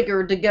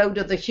triggered to go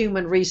to the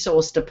human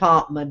resource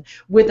department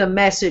with a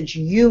message,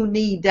 you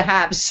need to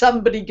have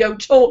somebody go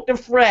talk to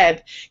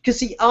Fred because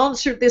he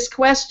answered this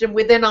question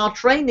within our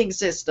training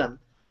system.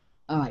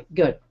 All right,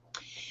 good.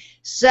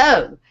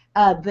 So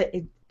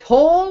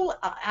Paul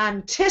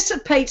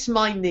anticipates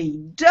my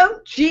need.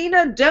 Don't,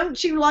 Gina,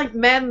 don't you like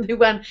men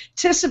who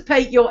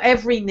anticipate your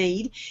every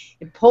need?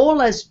 Paul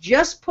has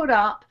just put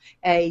up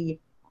a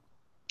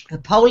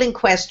polling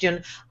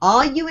question.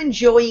 Are you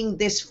enjoying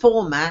this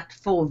format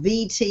for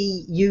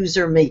VT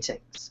user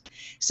meetings?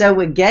 So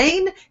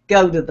again,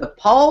 go to the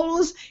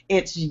polls.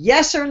 It's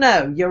yes or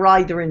no. You're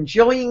either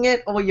enjoying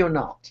it or you're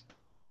not.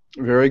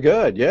 Very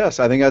good.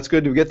 Yes, I think that's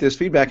good to get this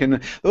feedback. And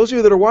those of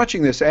you that are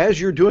watching this, as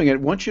you're doing it, I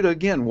want you to,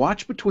 again,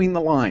 watch between the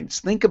lines.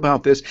 Think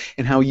about this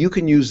and how you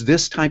can use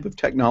this type of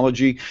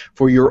technology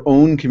for your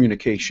own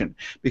communication,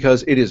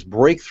 because it is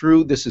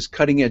breakthrough. This is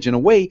cutting edge. In a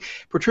way,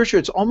 Patricia,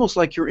 it's almost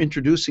like you're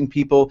introducing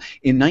people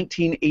in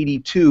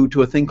 1982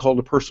 to a thing called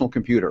a personal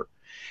computer.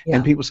 Yeah.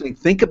 And people saying,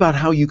 think about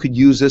how you could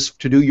use this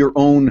to do your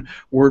own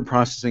word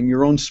processing,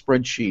 your own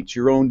spreadsheets,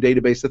 your own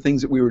database, the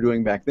things that we were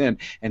doing back then.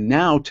 And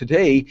now,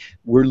 today,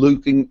 we're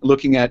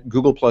looking at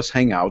Google Plus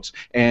Hangouts,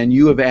 and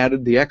you have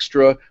added the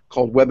extra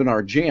called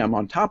Webinar Jam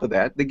on top of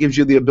that gives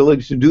you the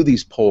ability to do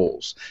these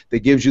polls. That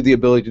gives you the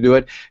ability to do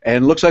it.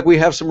 And it looks like we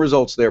have some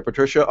results there,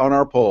 Patricia, on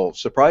our poll.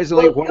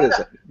 Surprisingly, what is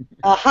it?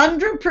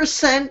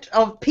 100%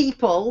 of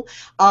people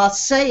are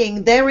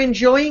saying they're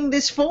enjoying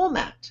this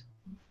format.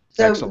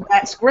 So excellent.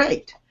 That's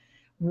great.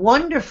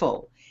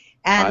 Wonderful.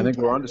 And I think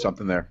we're onto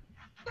something there.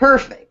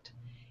 Perfect.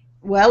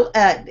 Well,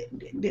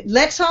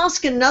 let's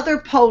ask another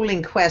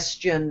polling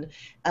question,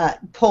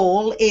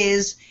 Paul.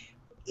 Is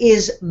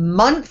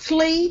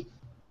monthly,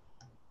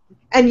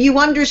 and you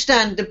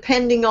understand,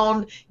 depending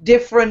on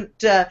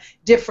different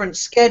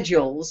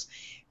schedules,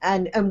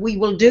 and we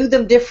will do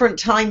them different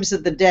times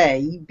of the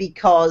day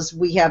because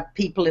we have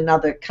people in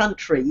other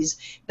countries,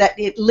 that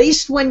at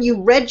least when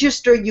you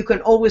register, you can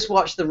always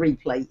watch the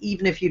replay,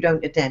 even if you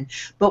don't attend.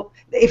 But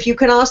if you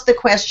can ask the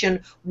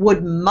question,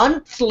 would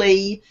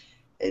monthly,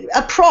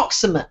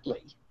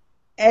 approximately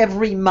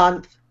every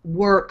month,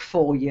 work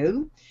for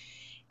you?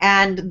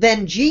 And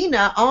then,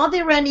 Gina, are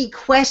there any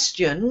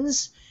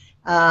questions?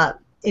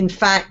 In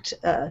fact,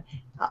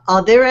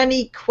 are there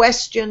any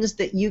questions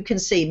that you can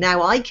see?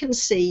 Now, I can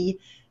see.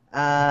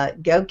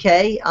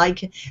 Okay,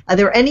 are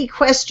there any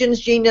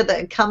questions, Gina,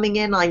 that are coming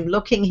in? I'm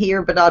looking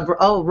here, but I'd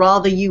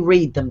rather you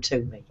read them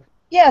to me.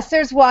 Yes,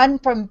 there's one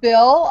from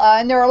Bill,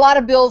 and there are a lot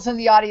of Bills in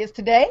the audience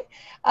today.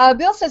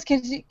 Bill says,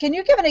 can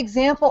you give an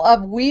example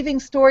of weaving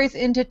stories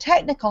into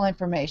technical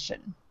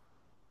information?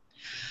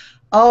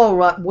 Oh,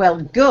 right. Well,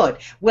 good.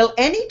 Well,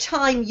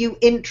 anytime you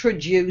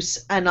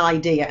introduce an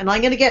idea, and I'm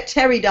going to get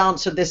Terry to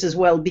answer this as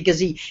well,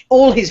 because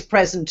all his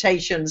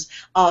presentations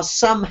are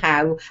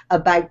somehow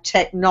about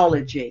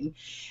technology.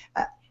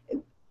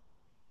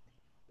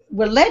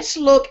 Well, let's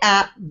look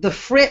at the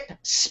Fripp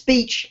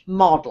speech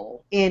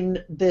model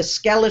in the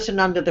skeleton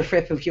under the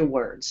Fripp of your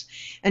words.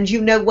 And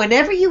you know,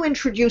 whenever you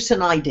introduce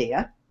an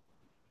idea,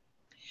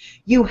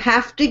 you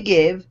have to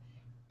give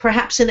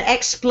perhaps an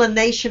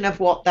explanation of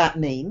what that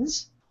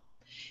means.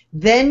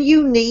 Then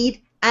you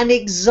need an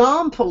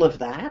example of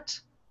that,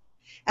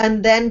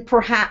 and then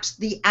perhaps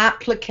the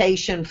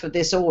application for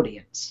this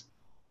audience.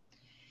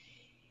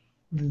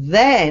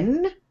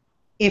 Then,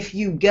 if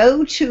you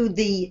go to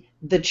the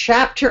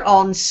chapter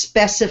on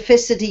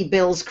specificity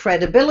builds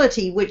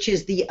credibility, which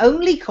is the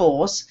only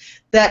course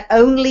that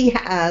only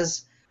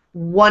has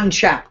one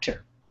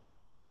chapter.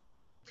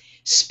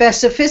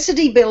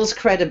 Specificity builds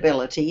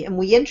credibility, and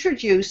we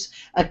introduce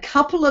a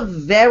couple of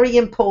very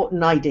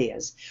important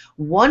ideas.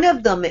 One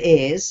of them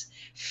is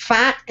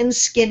fat and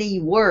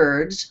skinny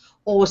words,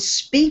 or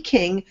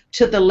speaking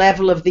to the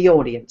level of the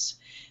audience.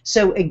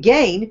 So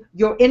again,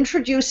 you're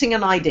introducing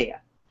an idea.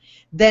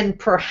 Then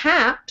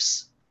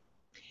perhaps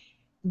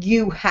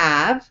you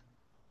might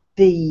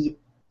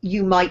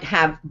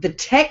have the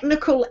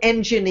technical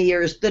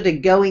engineers that are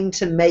going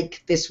to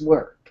make this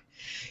work.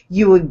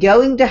 You are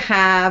going to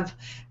have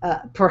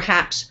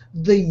perhaps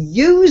the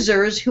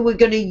users who are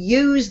going to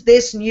use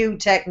this new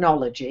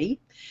technology,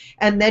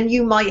 and then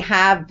you might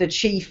have the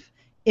chief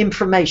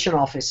information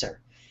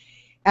officer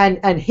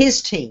and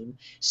his team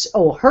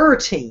or her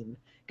team,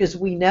 because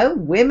we know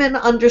women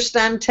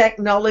understand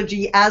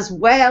technology as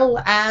well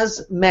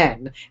as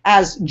men,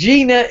 as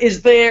Gina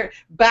is there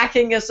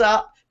backing us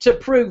up to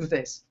prove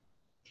this.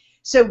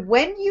 So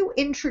when you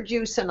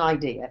introduce an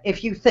idea,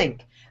 if you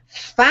think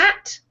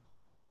fat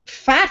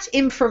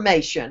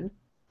information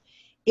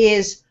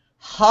is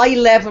high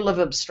level of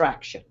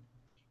abstraction.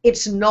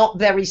 It's not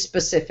very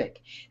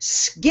specific.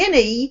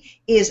 Skinny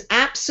is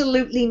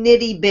absolutely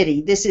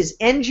nitty-bitty. This is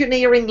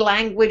engineering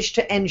language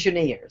to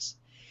engineers.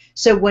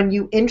 So when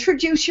you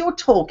introduce your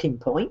talking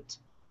point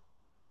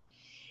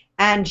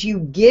and you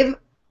give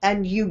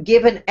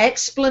an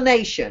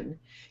explanation,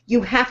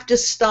 you have to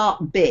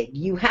start big.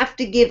 You have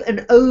to give an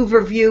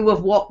overview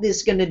of what this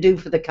is going to do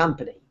for the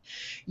company.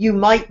 You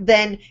might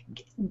then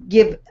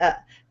give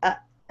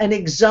an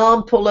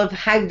example of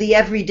how the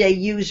everyday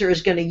user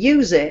is going to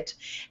use it,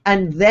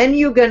 and then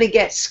you're going to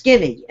get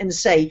skinny and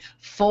say,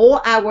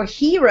 for our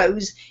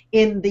heroes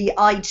in the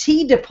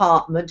IT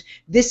department,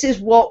 this is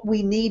what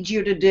we need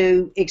you to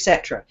do,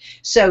 etc.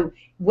 So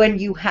when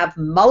you have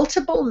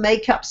multiple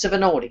makeups of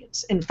an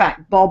audience. In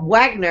fact, Bob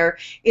Wagner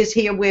is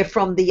here. We're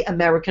from the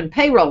American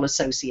Payroll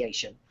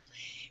Association.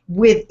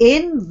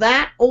 Within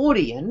that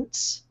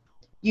audience,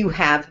 you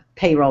have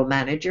payroll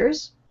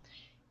managers,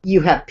 you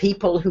have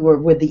people who are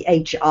with the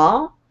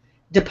HR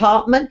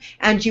department,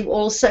 and you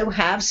also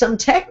have some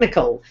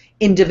technical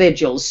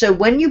individuals. So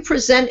when you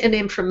present an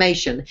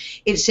information,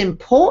 it's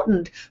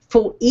important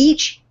for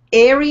each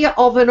area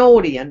of an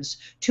audience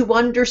to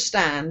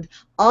understand,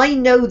 I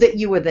know that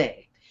you are there.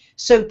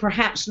 So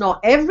perhaps not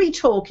every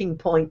talking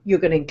point you're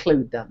going to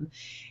include them.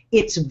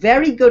 It's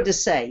very good to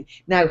say,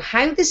 now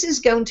how this is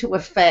going to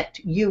affect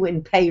you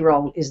in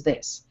payroll is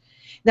this.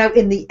 Now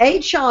in the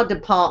HR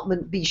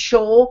department, be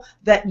sure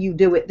that you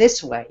do it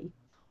this way.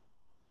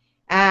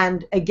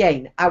 And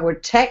again, our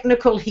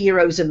technical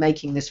heroes are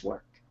making this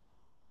work.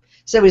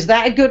 So is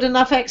that a good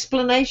enough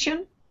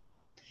explanation?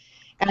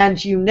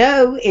 And you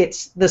know,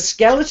 it's the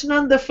skeleton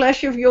and the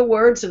flesh of your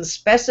words, and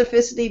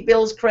specificity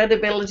builds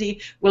credibility.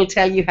 Will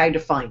tell you how to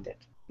find it.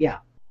 Yeah.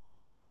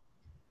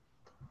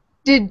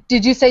 Did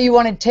you say you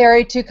wanted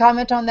Terry to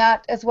comment on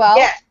that as well?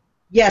 Yes,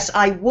 yes,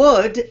 I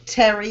would,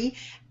 Terry.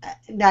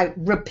 Now,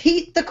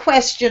 repeat the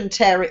question,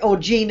 Terry, or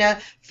Gina,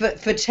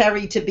 for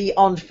Terry to be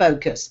on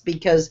focus,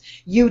 because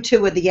you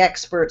two are the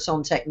experts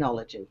on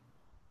technology.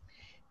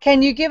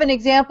 Can you give an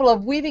example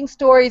of weaving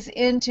stories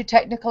into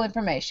technical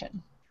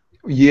information?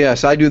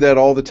 Yes, I do that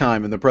all the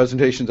time in the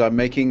presentations I'm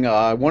making.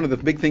 One of the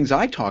big things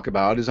I talk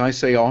about is I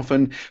say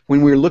often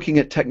when we're looking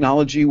at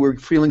technology, we're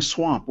feeling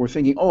swamped. We're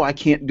thinking, oh, I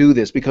can't do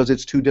this because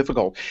it's too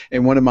difficult.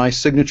 And one of my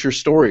signature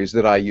stories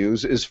that I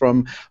use is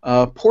from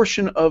a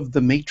portion of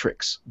The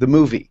Matrix, the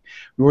movie.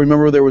 You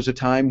remember there was a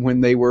time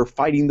when they were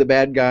fighting the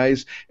bad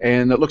guys,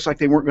 and it looks like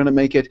they weren't going to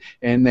make it,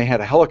 and they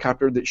had a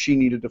helicopter that she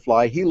needed to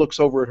fly. He looks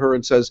over at her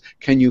and says,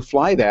 can you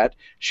fly that?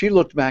 She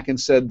looked back and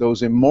said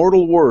those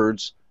immortal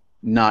words,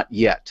 not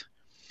yet.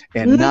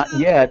 And not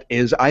yet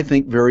is, I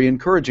think, very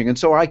encouraging. And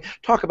so I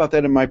talk about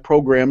that in my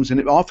programs, and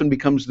it often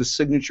becomes the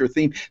signature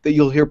theme that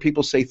you'll hear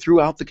people say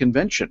throughout the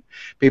convention.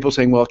 People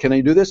saying, well, can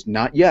I do this?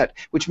 Not yet.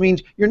 Which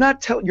means you're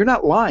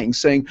not lying,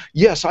 saying,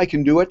 yes, I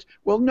can do it.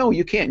 Well, no,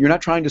 you can't. You're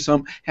not trying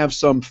to have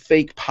some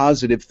fake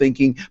positive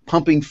thinking,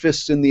 pumping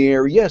fists in the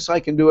air. Yes, I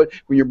can do it,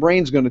 when your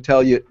brain's going to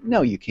tell you,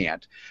 no, you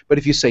can't. But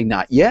if you say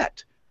not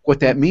yet, what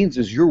that means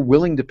is you're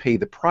willing to pay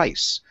the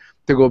price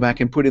to go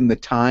back and put in the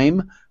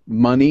time,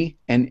 money,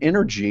 and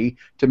energy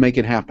to make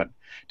it happen,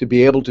 to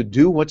be able to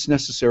do what's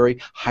necessary,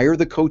 hire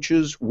the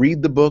coaches,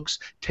 read the books,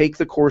 take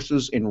the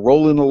courses,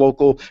 enroll in a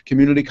local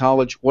community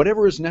college,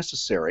 whatever is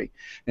necessary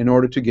in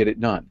order to get it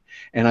done.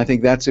 And I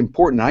think that's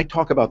important. I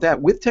talk about that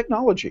with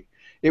technology.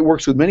 It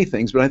works with many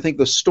things, but I think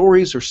the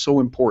stories are so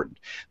important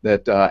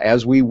that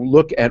as we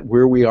look at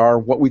where we are,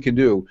 what we can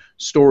do,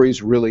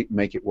 stories really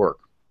make it work.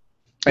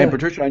 And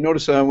Patricia, I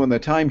noticed when the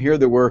time here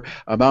that we're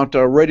about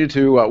ready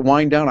to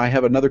wind down, I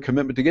have another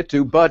commitment to get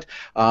to, but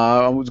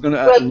I was going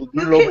to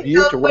turn it over to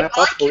you to wrap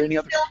up or any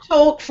other. I can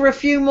still talk for a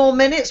few more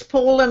minutes.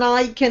 Paul and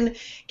I can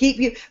keep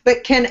you,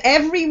 but can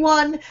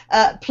everyone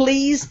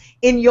please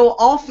in your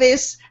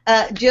office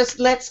just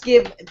let's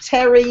give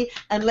Terry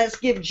and let's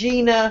give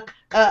Gina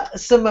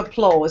some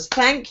applause.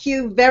 Thank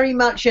you very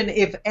much. And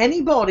if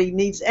anybody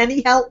needs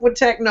any help with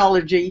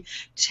technology,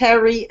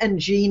 Terry and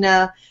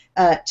Gina.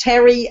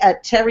 Terry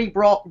at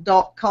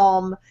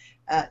terrybrock.com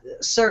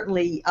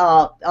certainly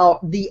are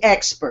the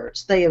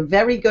experts. They are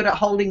very good at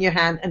holding your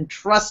hand, and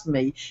trust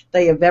me,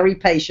 they are very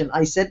patient.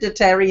 I said to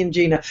Terry and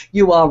Gina,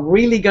 you are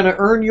really going to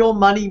earn your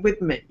money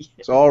with me.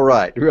 It's all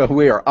right.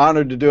 We are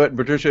honored to do it. And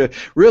Patricia,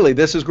 really,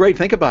 this is great.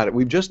 Think about it.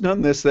 We've just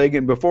done this thing,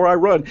 and before I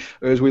run,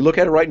 as we look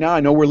at it right now,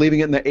 I know we're leaving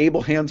it in the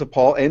able hands of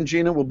Paul, and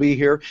Gina will be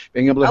here,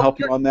 being able to help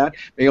you on that,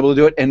 being able to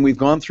do it, and we've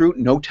gone through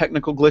no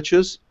technical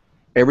glitches.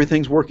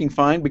 Everything's working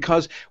fine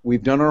because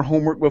we've done our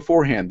homework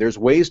beforehand. There's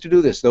ways to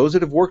do this. Those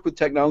that have worked with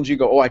technology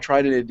go, oh, I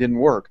tried it, it didn't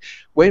work.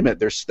 Wait a minute,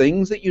 there's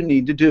things that you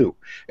need to do.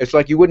 It's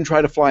like you wouldn't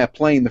try to fly a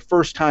plane the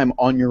first time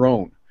on your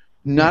own.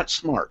 Not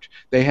smart.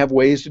 They have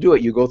ways to do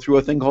it. You go through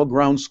a thing called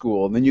ground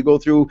school, and then you go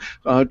through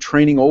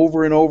training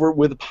over and over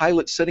with a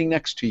pilot sitting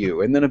next to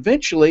you. And then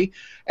eventually,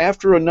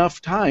 after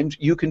enough times,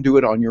 you can do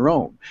it on your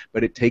own.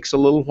 But it takes a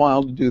little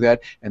while to do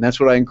that, and that's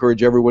what I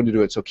encourage everyone to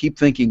do it. So keep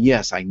thinking,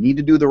 yes, I need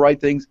to do the right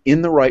things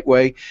in the right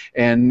way.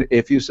 And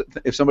if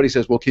somebody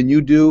says, well, can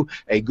you do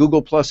a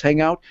Google Plus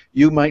Hangout?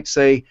 You might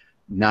say,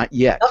 not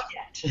yet. Not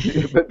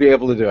yet. But be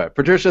able to do it.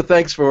 Patricia,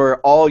 thanks for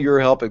all your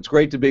help. It's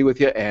great to be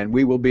with you, and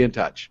we will be in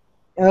touch.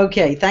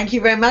 Okay, thank you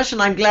very much, and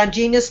I'm glad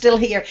Gina's still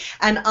here.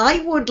 And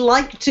I would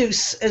like to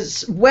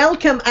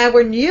welcome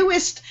our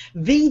newest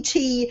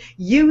VT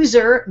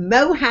user,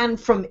 Mohan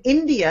from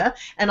India,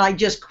 and I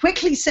just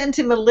quickly sent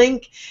him a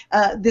link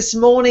this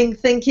morning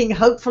thinking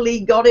hopefully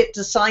he got it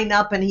to sign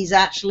up, and he's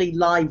actually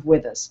live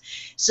with us.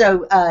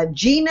 So,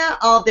 Gina,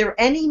 are there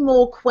any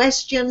more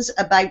questions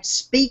about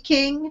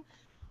speaking?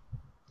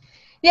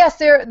 Yes,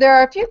 there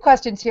are a few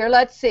questions here.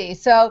 Let's see.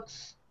 So,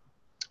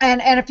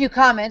 and a few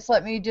comments.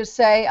 Let me just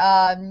say,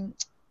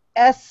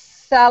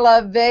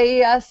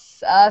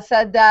 Salaveas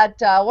said that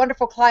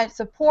wonderful client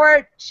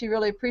support. She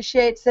really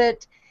appreciates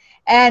it.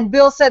 And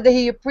Bill said that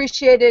he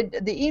appreciated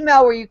the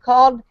email where you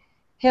called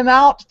him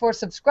out for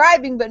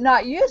subscribing but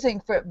not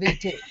using Fripp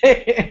VT.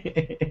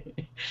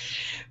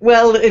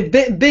 Well,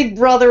 big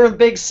brother and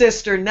big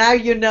sister, now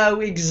you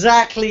know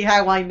exactly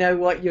how I know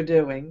what you're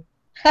doing.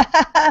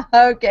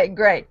 Okay,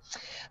 great.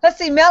 Let's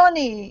see,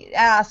 Melanie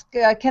asked,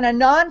 can a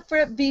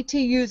non-Fripp VT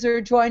user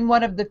join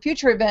one of the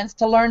future events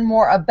to learn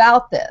more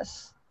about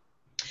this?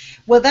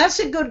 Well, that's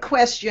a good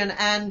question,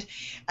 and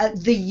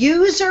the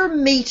user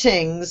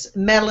meetings,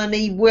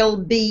 Melanie, will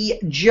be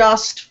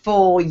just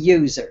for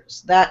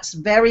users. That's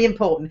very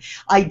important.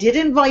 I did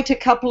invite a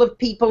couple of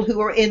people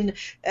who are in,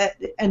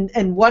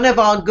 and one of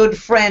our good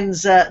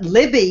friends,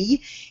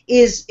 Libby,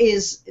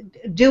 is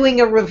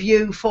doing a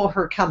review for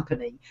her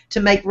company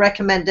to make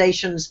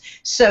recommendations.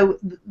 So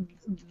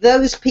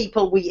those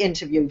people we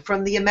interviewed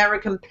from the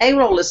American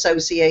Payroll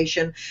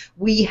Association,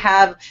 we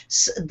have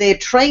their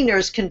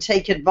trainers can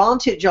take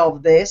advantage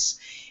of this,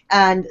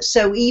 and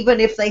so even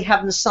if they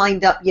haven't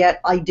signed up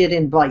yet, I did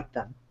invite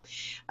them.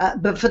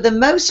 But for the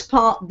most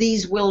part,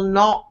 these will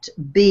not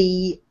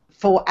be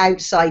for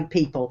outside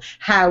people.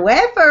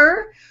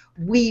 However,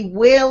 we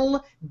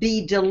will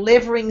be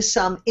delivering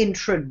some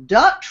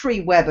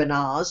introductory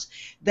webinars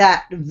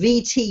that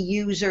VT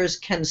users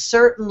can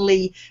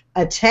certainly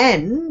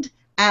attend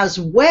as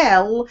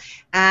well,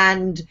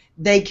 and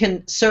they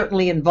can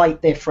certainly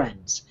invite their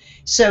friends.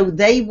 So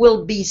they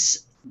will be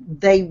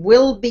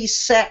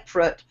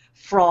separate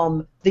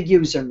from the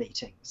user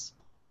meetings.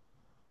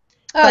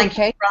 Okay. Thank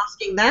you for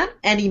asking that.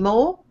 Any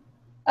more?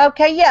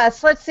 Okay,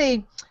 yes, let's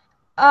see.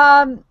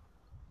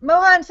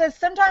 Mohan says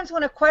sometimes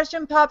when a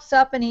question pops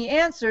up and he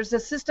answers, the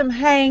system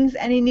hangs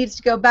and he needs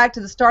to go back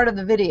to the start of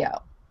the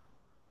video.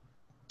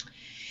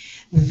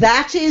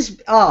 That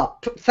is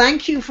up.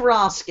 Thank you for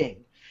asking.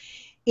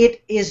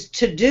 It is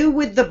to do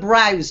with the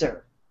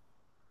browser.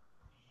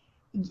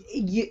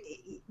 You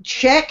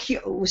check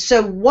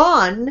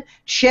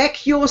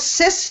check your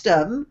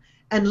system,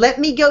 and let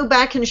me go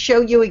back and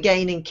show you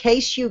again in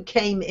case you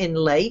came in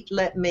late.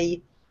 Let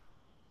me.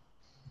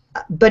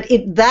 But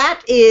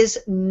that is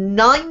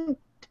 9.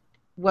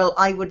 Well,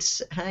 I would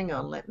hang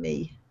on. Let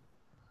me.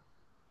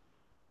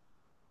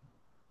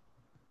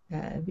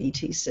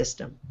 VT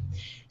system.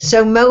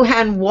 So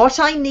Mohan, what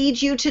I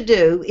need you to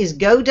do is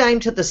go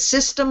down to the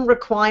system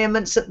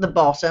requirements at the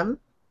bottom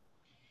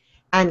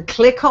and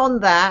click on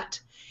that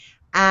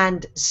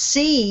and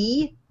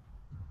see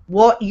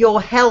what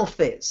your health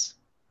is.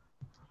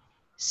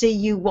 See,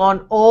 you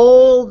want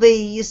all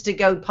these to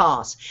go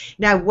past.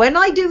 Now, when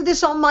I do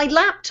this on my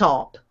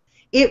laptop,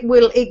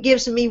 it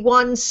gives me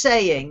one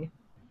saying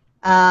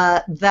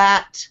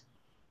that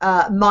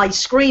my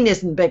screen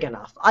isn't big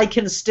enough. I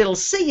can still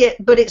see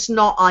it, but it's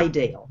not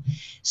ideal.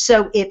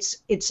 So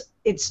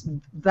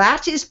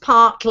that is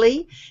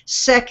partly.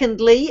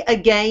 Secondly,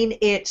 again,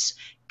 it's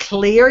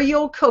clear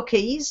your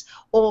cookies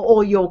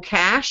or your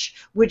cache,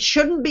 which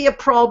shouldn't be a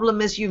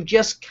problem as you've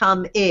just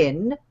come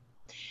in.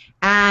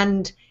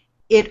 And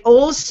it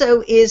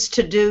also is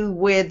to do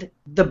with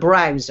the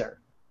browser.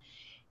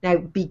 Now,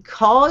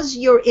 because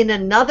you're in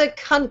another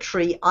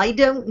country, I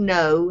don't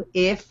know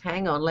if,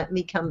 hang on, let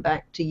me come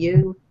back to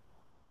you.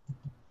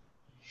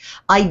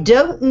 I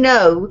don't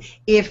know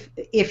if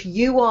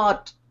you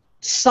are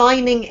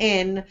signing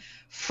in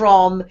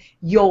from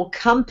your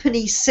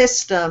company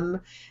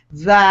system.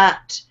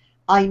 That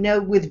I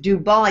know with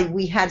Dubai,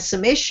 we had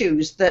some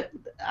issues that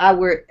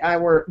our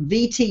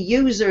VT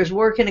users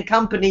work in a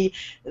company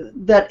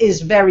that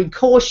is very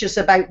cautious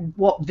about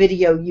what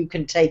video you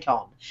can take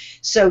on.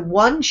 So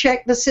 1,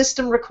 check the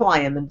system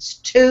requirements.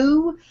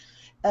 2,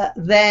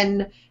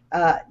 then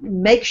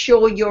make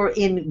sure you're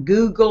in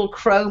Google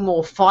Chrome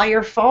or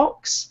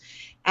Firefox.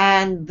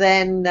 And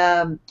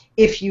then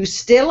if you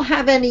still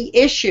have any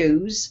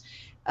issues,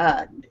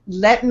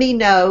 let me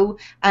know.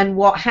 And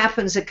what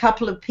happens, a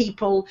couple of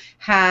people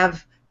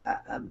have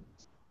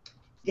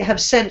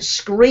sent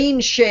screen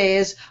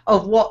shares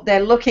of what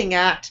they're looking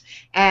at,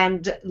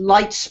 and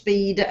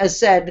Lightspeed has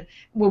said,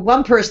 well,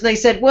 one person, they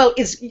said, well,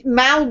 it's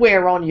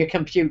malware on your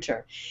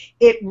computer.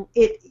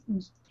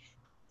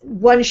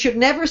 One should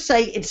never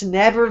say it's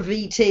never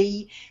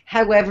VT.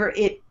 However,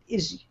 it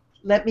is,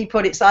 let me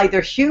put it, it's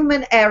either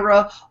human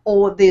error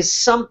or there's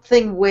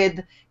something with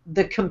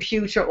the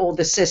computer or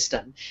the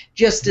system.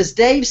 Just as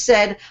Dave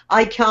said,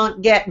 I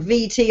can't get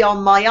VT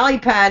on my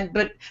iPad,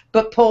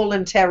 but Paul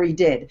and Terry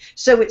did.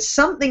 So it's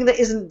something that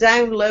isn't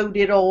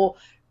downloaded, or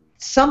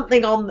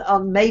something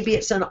on maybe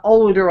it's an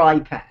older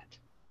iPad.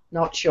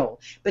 Not sure.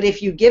 But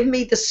if you give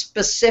me the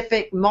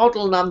specific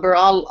model number,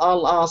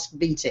 I'll ask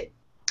VT.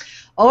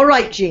 All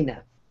right,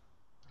 Gina.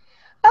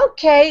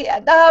 Okay,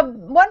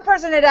 one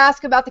person had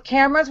asked about the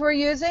cameras we're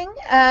using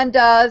and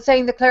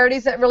saying the clarity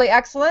is really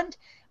excellent.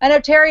 I know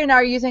Terry and I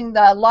are using the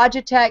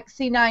Logitech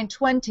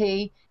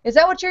C920. Is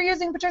that what you're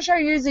using, Patricia, or are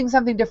you using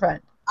something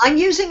different? I'm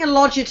using a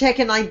Logitech,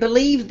 and I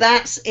believe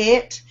that's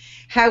it.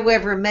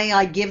 However, may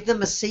I give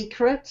them a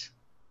secret?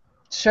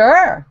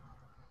 Sure.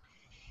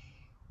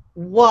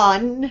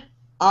 One,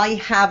 I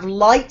have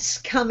lights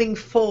coming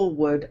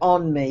forward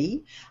on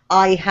me.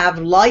 I have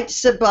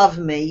lights above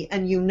me,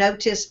 and you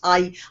notice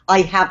I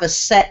have a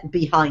set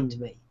behind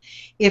me.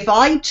 If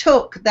I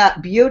took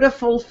that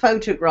beautiful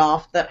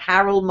photograph that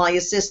Harold, my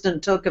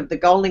assistant, took of the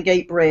Golden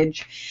Gate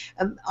Bridge,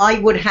 I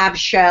would have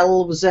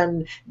shelves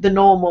and the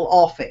normal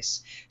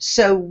office.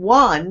 So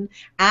one,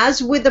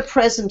 as with a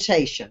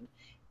presentation,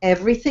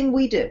 everything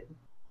we do,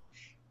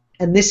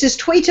 and this is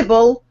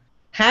tweetable,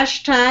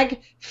 hashtag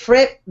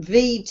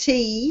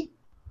FrippVT.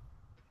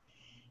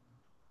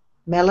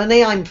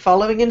 Melanie, I'm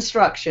following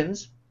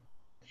instructions.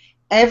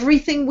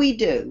 Everything we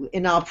do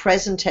in our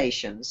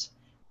presentations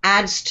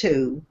adds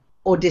to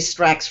or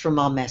distracts from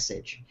our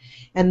message.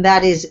 And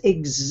that is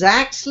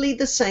exactly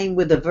the same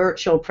with a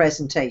virtual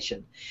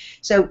presentation.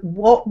 So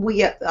what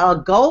our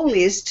goal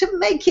is to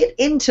make it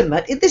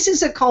intimate. This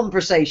is a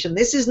conversation.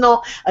 This is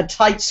not a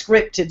tight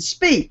scripted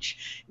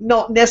speech.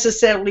 Not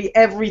necessarily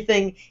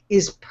everything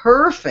is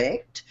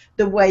perfect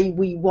the way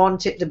we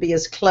want it to be,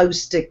 as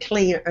close to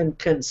clear and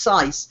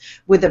concise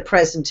with a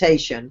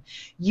presentation.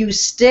 You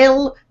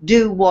still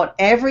do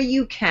whatever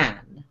you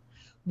can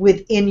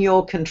within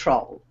your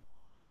control,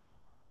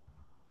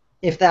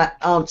 if that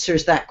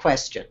answers that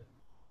question.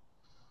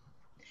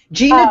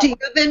 Gina, do you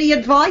have any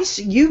advice?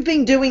 You've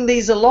been doing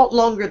these a lot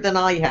longer than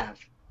I have.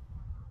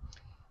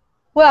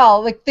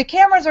 Well, the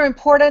cameras are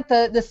important.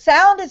 The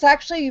sound is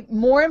actually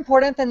more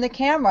important than the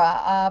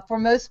camera for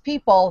most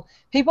people.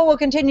 People will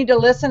continue to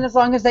listen as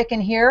long as they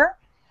can hear.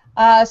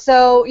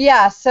 So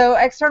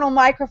external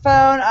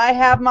microphone. I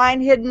have mine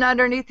hidden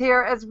underneath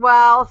here as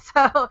well.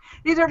 So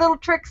these are little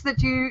tricks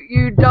that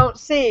you don't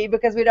see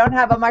because we don't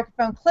have a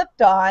microphone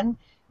clipped on.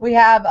 We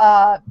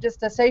have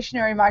just a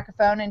stationary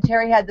microphone, and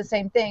Terry had the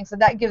same thing, so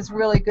that gives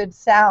really good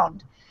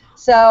sound.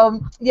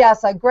 So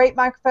yes, a great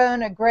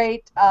microphone, a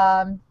great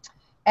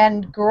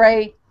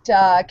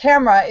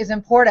camera is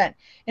important.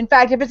 In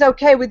fact, if it's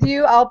okay with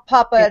you, I'll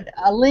pop a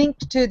link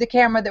to the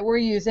camera that we're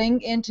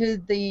using into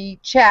the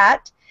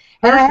chat.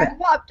 And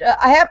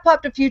I have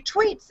popped a few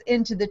tweets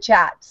into the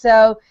chat,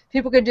 so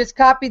people can just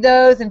copy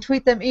those and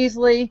tweet them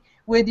easily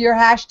with your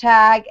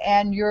hashtag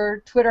and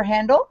your Twitter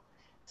handle.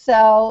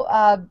 So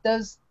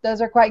those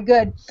are quite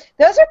good.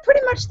 Those are pretty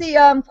much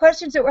the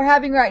questions that we're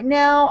having right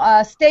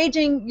now.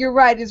 Staging, you're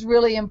right, is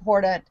really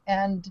important.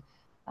 And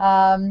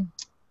I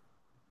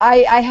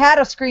had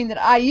a screen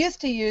that I used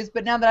to use,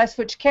 but now that I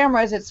switched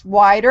cameras, it's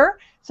wider.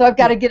 So I've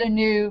got to get a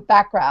new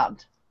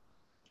background.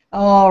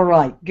 All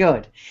right,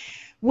 good.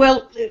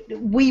 Well,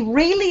 we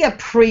really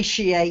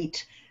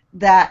appreciate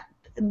that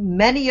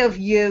many of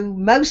you,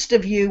 most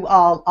of you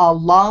are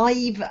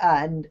live,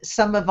 and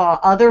some of our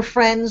other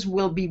friends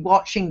will be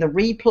watching the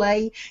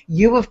replay.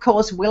 You, of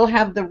course, will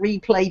have the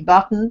replay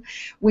button.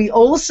 We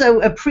also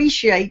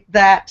appreciate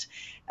that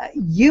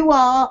you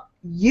are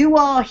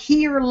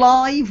here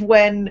live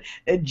when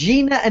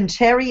Gina and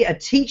Terry are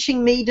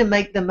teaching me to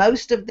make the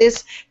most of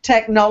this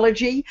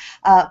technology.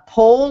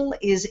 Paul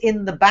is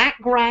in the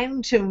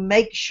background to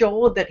make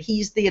sure that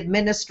he's the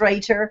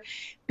administrator,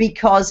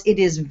 because it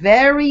is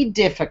very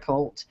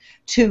difficult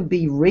to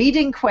be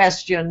reading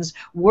questions,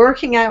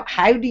 working out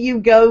how do you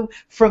go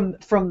from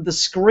the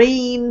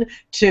screen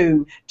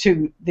to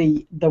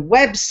the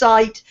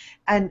website,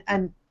 and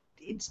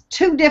it's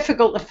too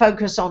difficult to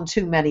focus on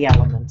too many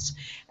elements.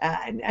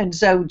 And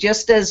so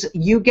just as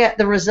you get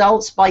the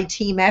results by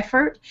team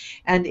effort,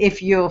 and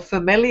if you're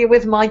familiar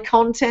with my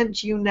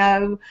content, you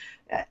know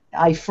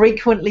I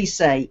frequently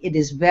say it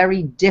is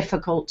very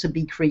difficult to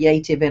be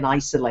creative in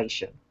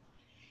isolation.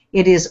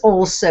 It is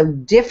also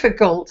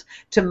difficult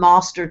to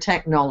master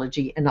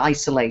technology in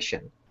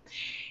isolation.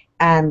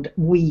 And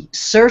we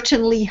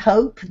certainly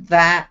hope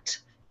that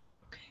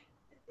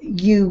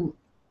you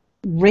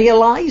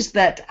realize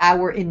that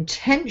our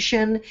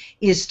intention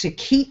is to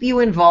keep you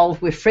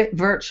involved with Fripp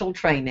virtual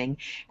training,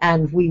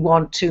 and we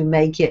want to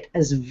make it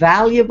as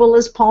valuable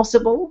as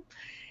possible.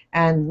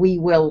 And we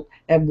will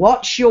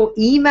watch your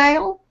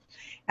email,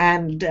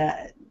 and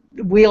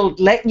we'll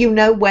let you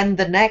know when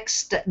the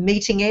next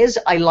meeting is.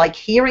 I like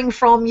hearing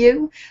from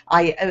you.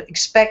 I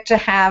expect to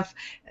have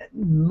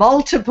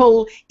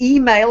multiple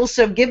emails,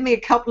 so give me a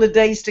couple of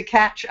days to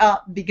catch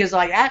up, because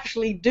I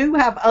actually do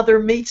have other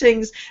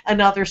meetings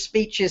and other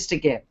speeches to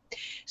give.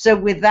 So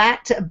with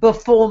that,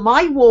 before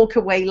my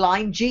walkaway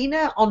line,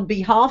 Gina, on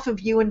behalf of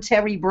you and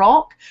Terry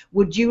Brock,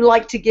 would you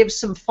like to give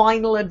some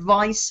final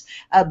advice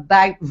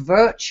about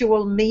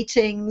virtual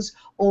meetings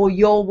or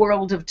your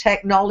world of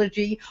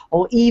technology,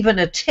 or even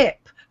a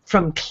tip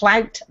from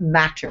Clout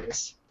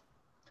Matters?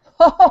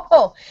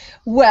 Oh,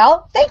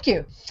 well, thank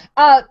you.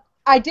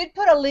 I did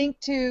put a link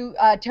to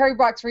Terry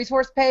Brock's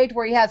resource page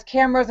where he has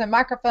cameras and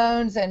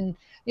microphones and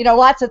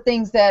lots of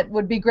things that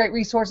would be great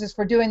resources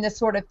for doing this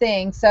sort of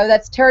thing. So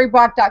that's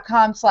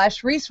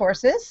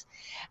terrybrock.com/resources.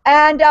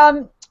 And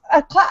a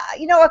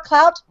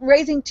clout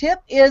raising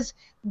tip is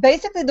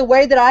basically the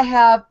way that I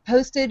have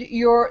posted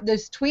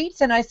those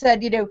tweets, and I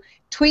said,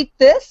 tweet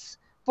this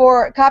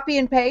for copy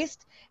and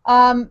paste.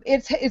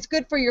 It's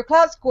good for your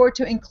clout score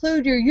to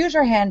include your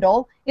user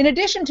handle in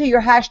addition to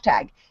your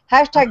hashtag.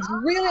 Hashtags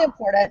really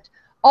important.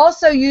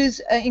 Also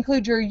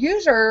include your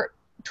user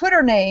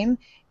Twitter name,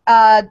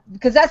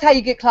 because that's how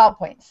you get cloud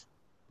points.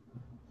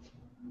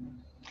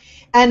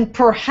 And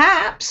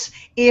perhaps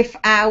if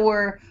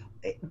our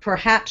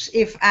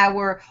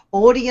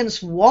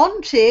audience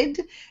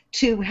wanted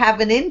to have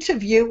an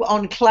interview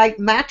on Clout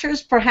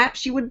Matters,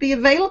 perhaps you would be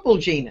available,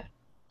 Gina.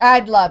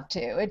 I'd love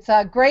to. It's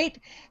a great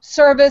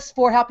service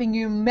for helping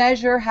you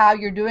measure how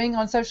you're doing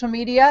on social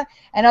media,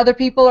 and other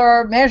people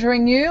are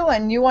measuring you,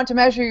 and you want to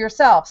measure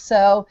yourself.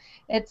 So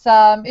it's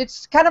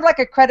kind of like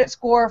a credit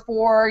score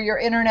for your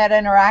internet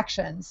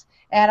interactions,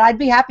 and I'd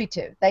be happy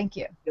to. Thank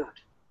you. Good.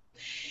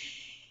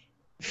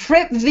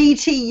 Fripp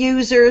VT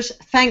users,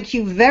 thank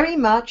you very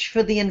much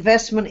for the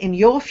investment in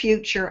your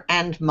future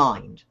and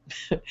mind.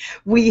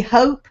 We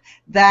hope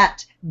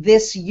that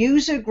this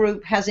user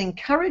group has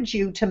encouraged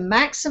you to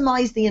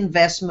maximize the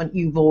investment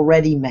you've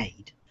already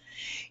made.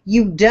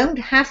 You don't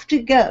have to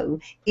go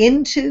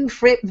into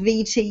Fripp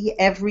VT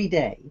every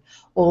day,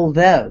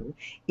 although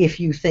if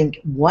you think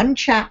one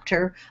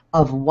chapter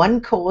of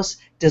one course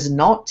does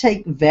not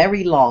take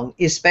very long,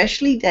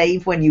 especially,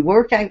 Dave, when you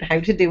work out how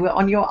to do it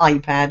on your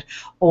iPad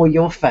or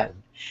your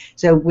phone.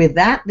 So with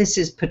that, this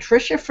is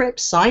Patricia Fripp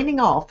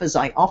signing off. As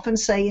I often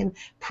say in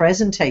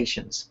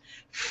presentations,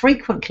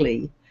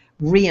 frequently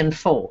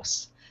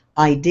reinforce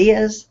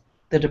ideas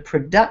that are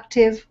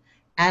productive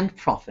and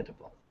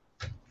profitable.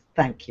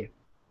 Thank you.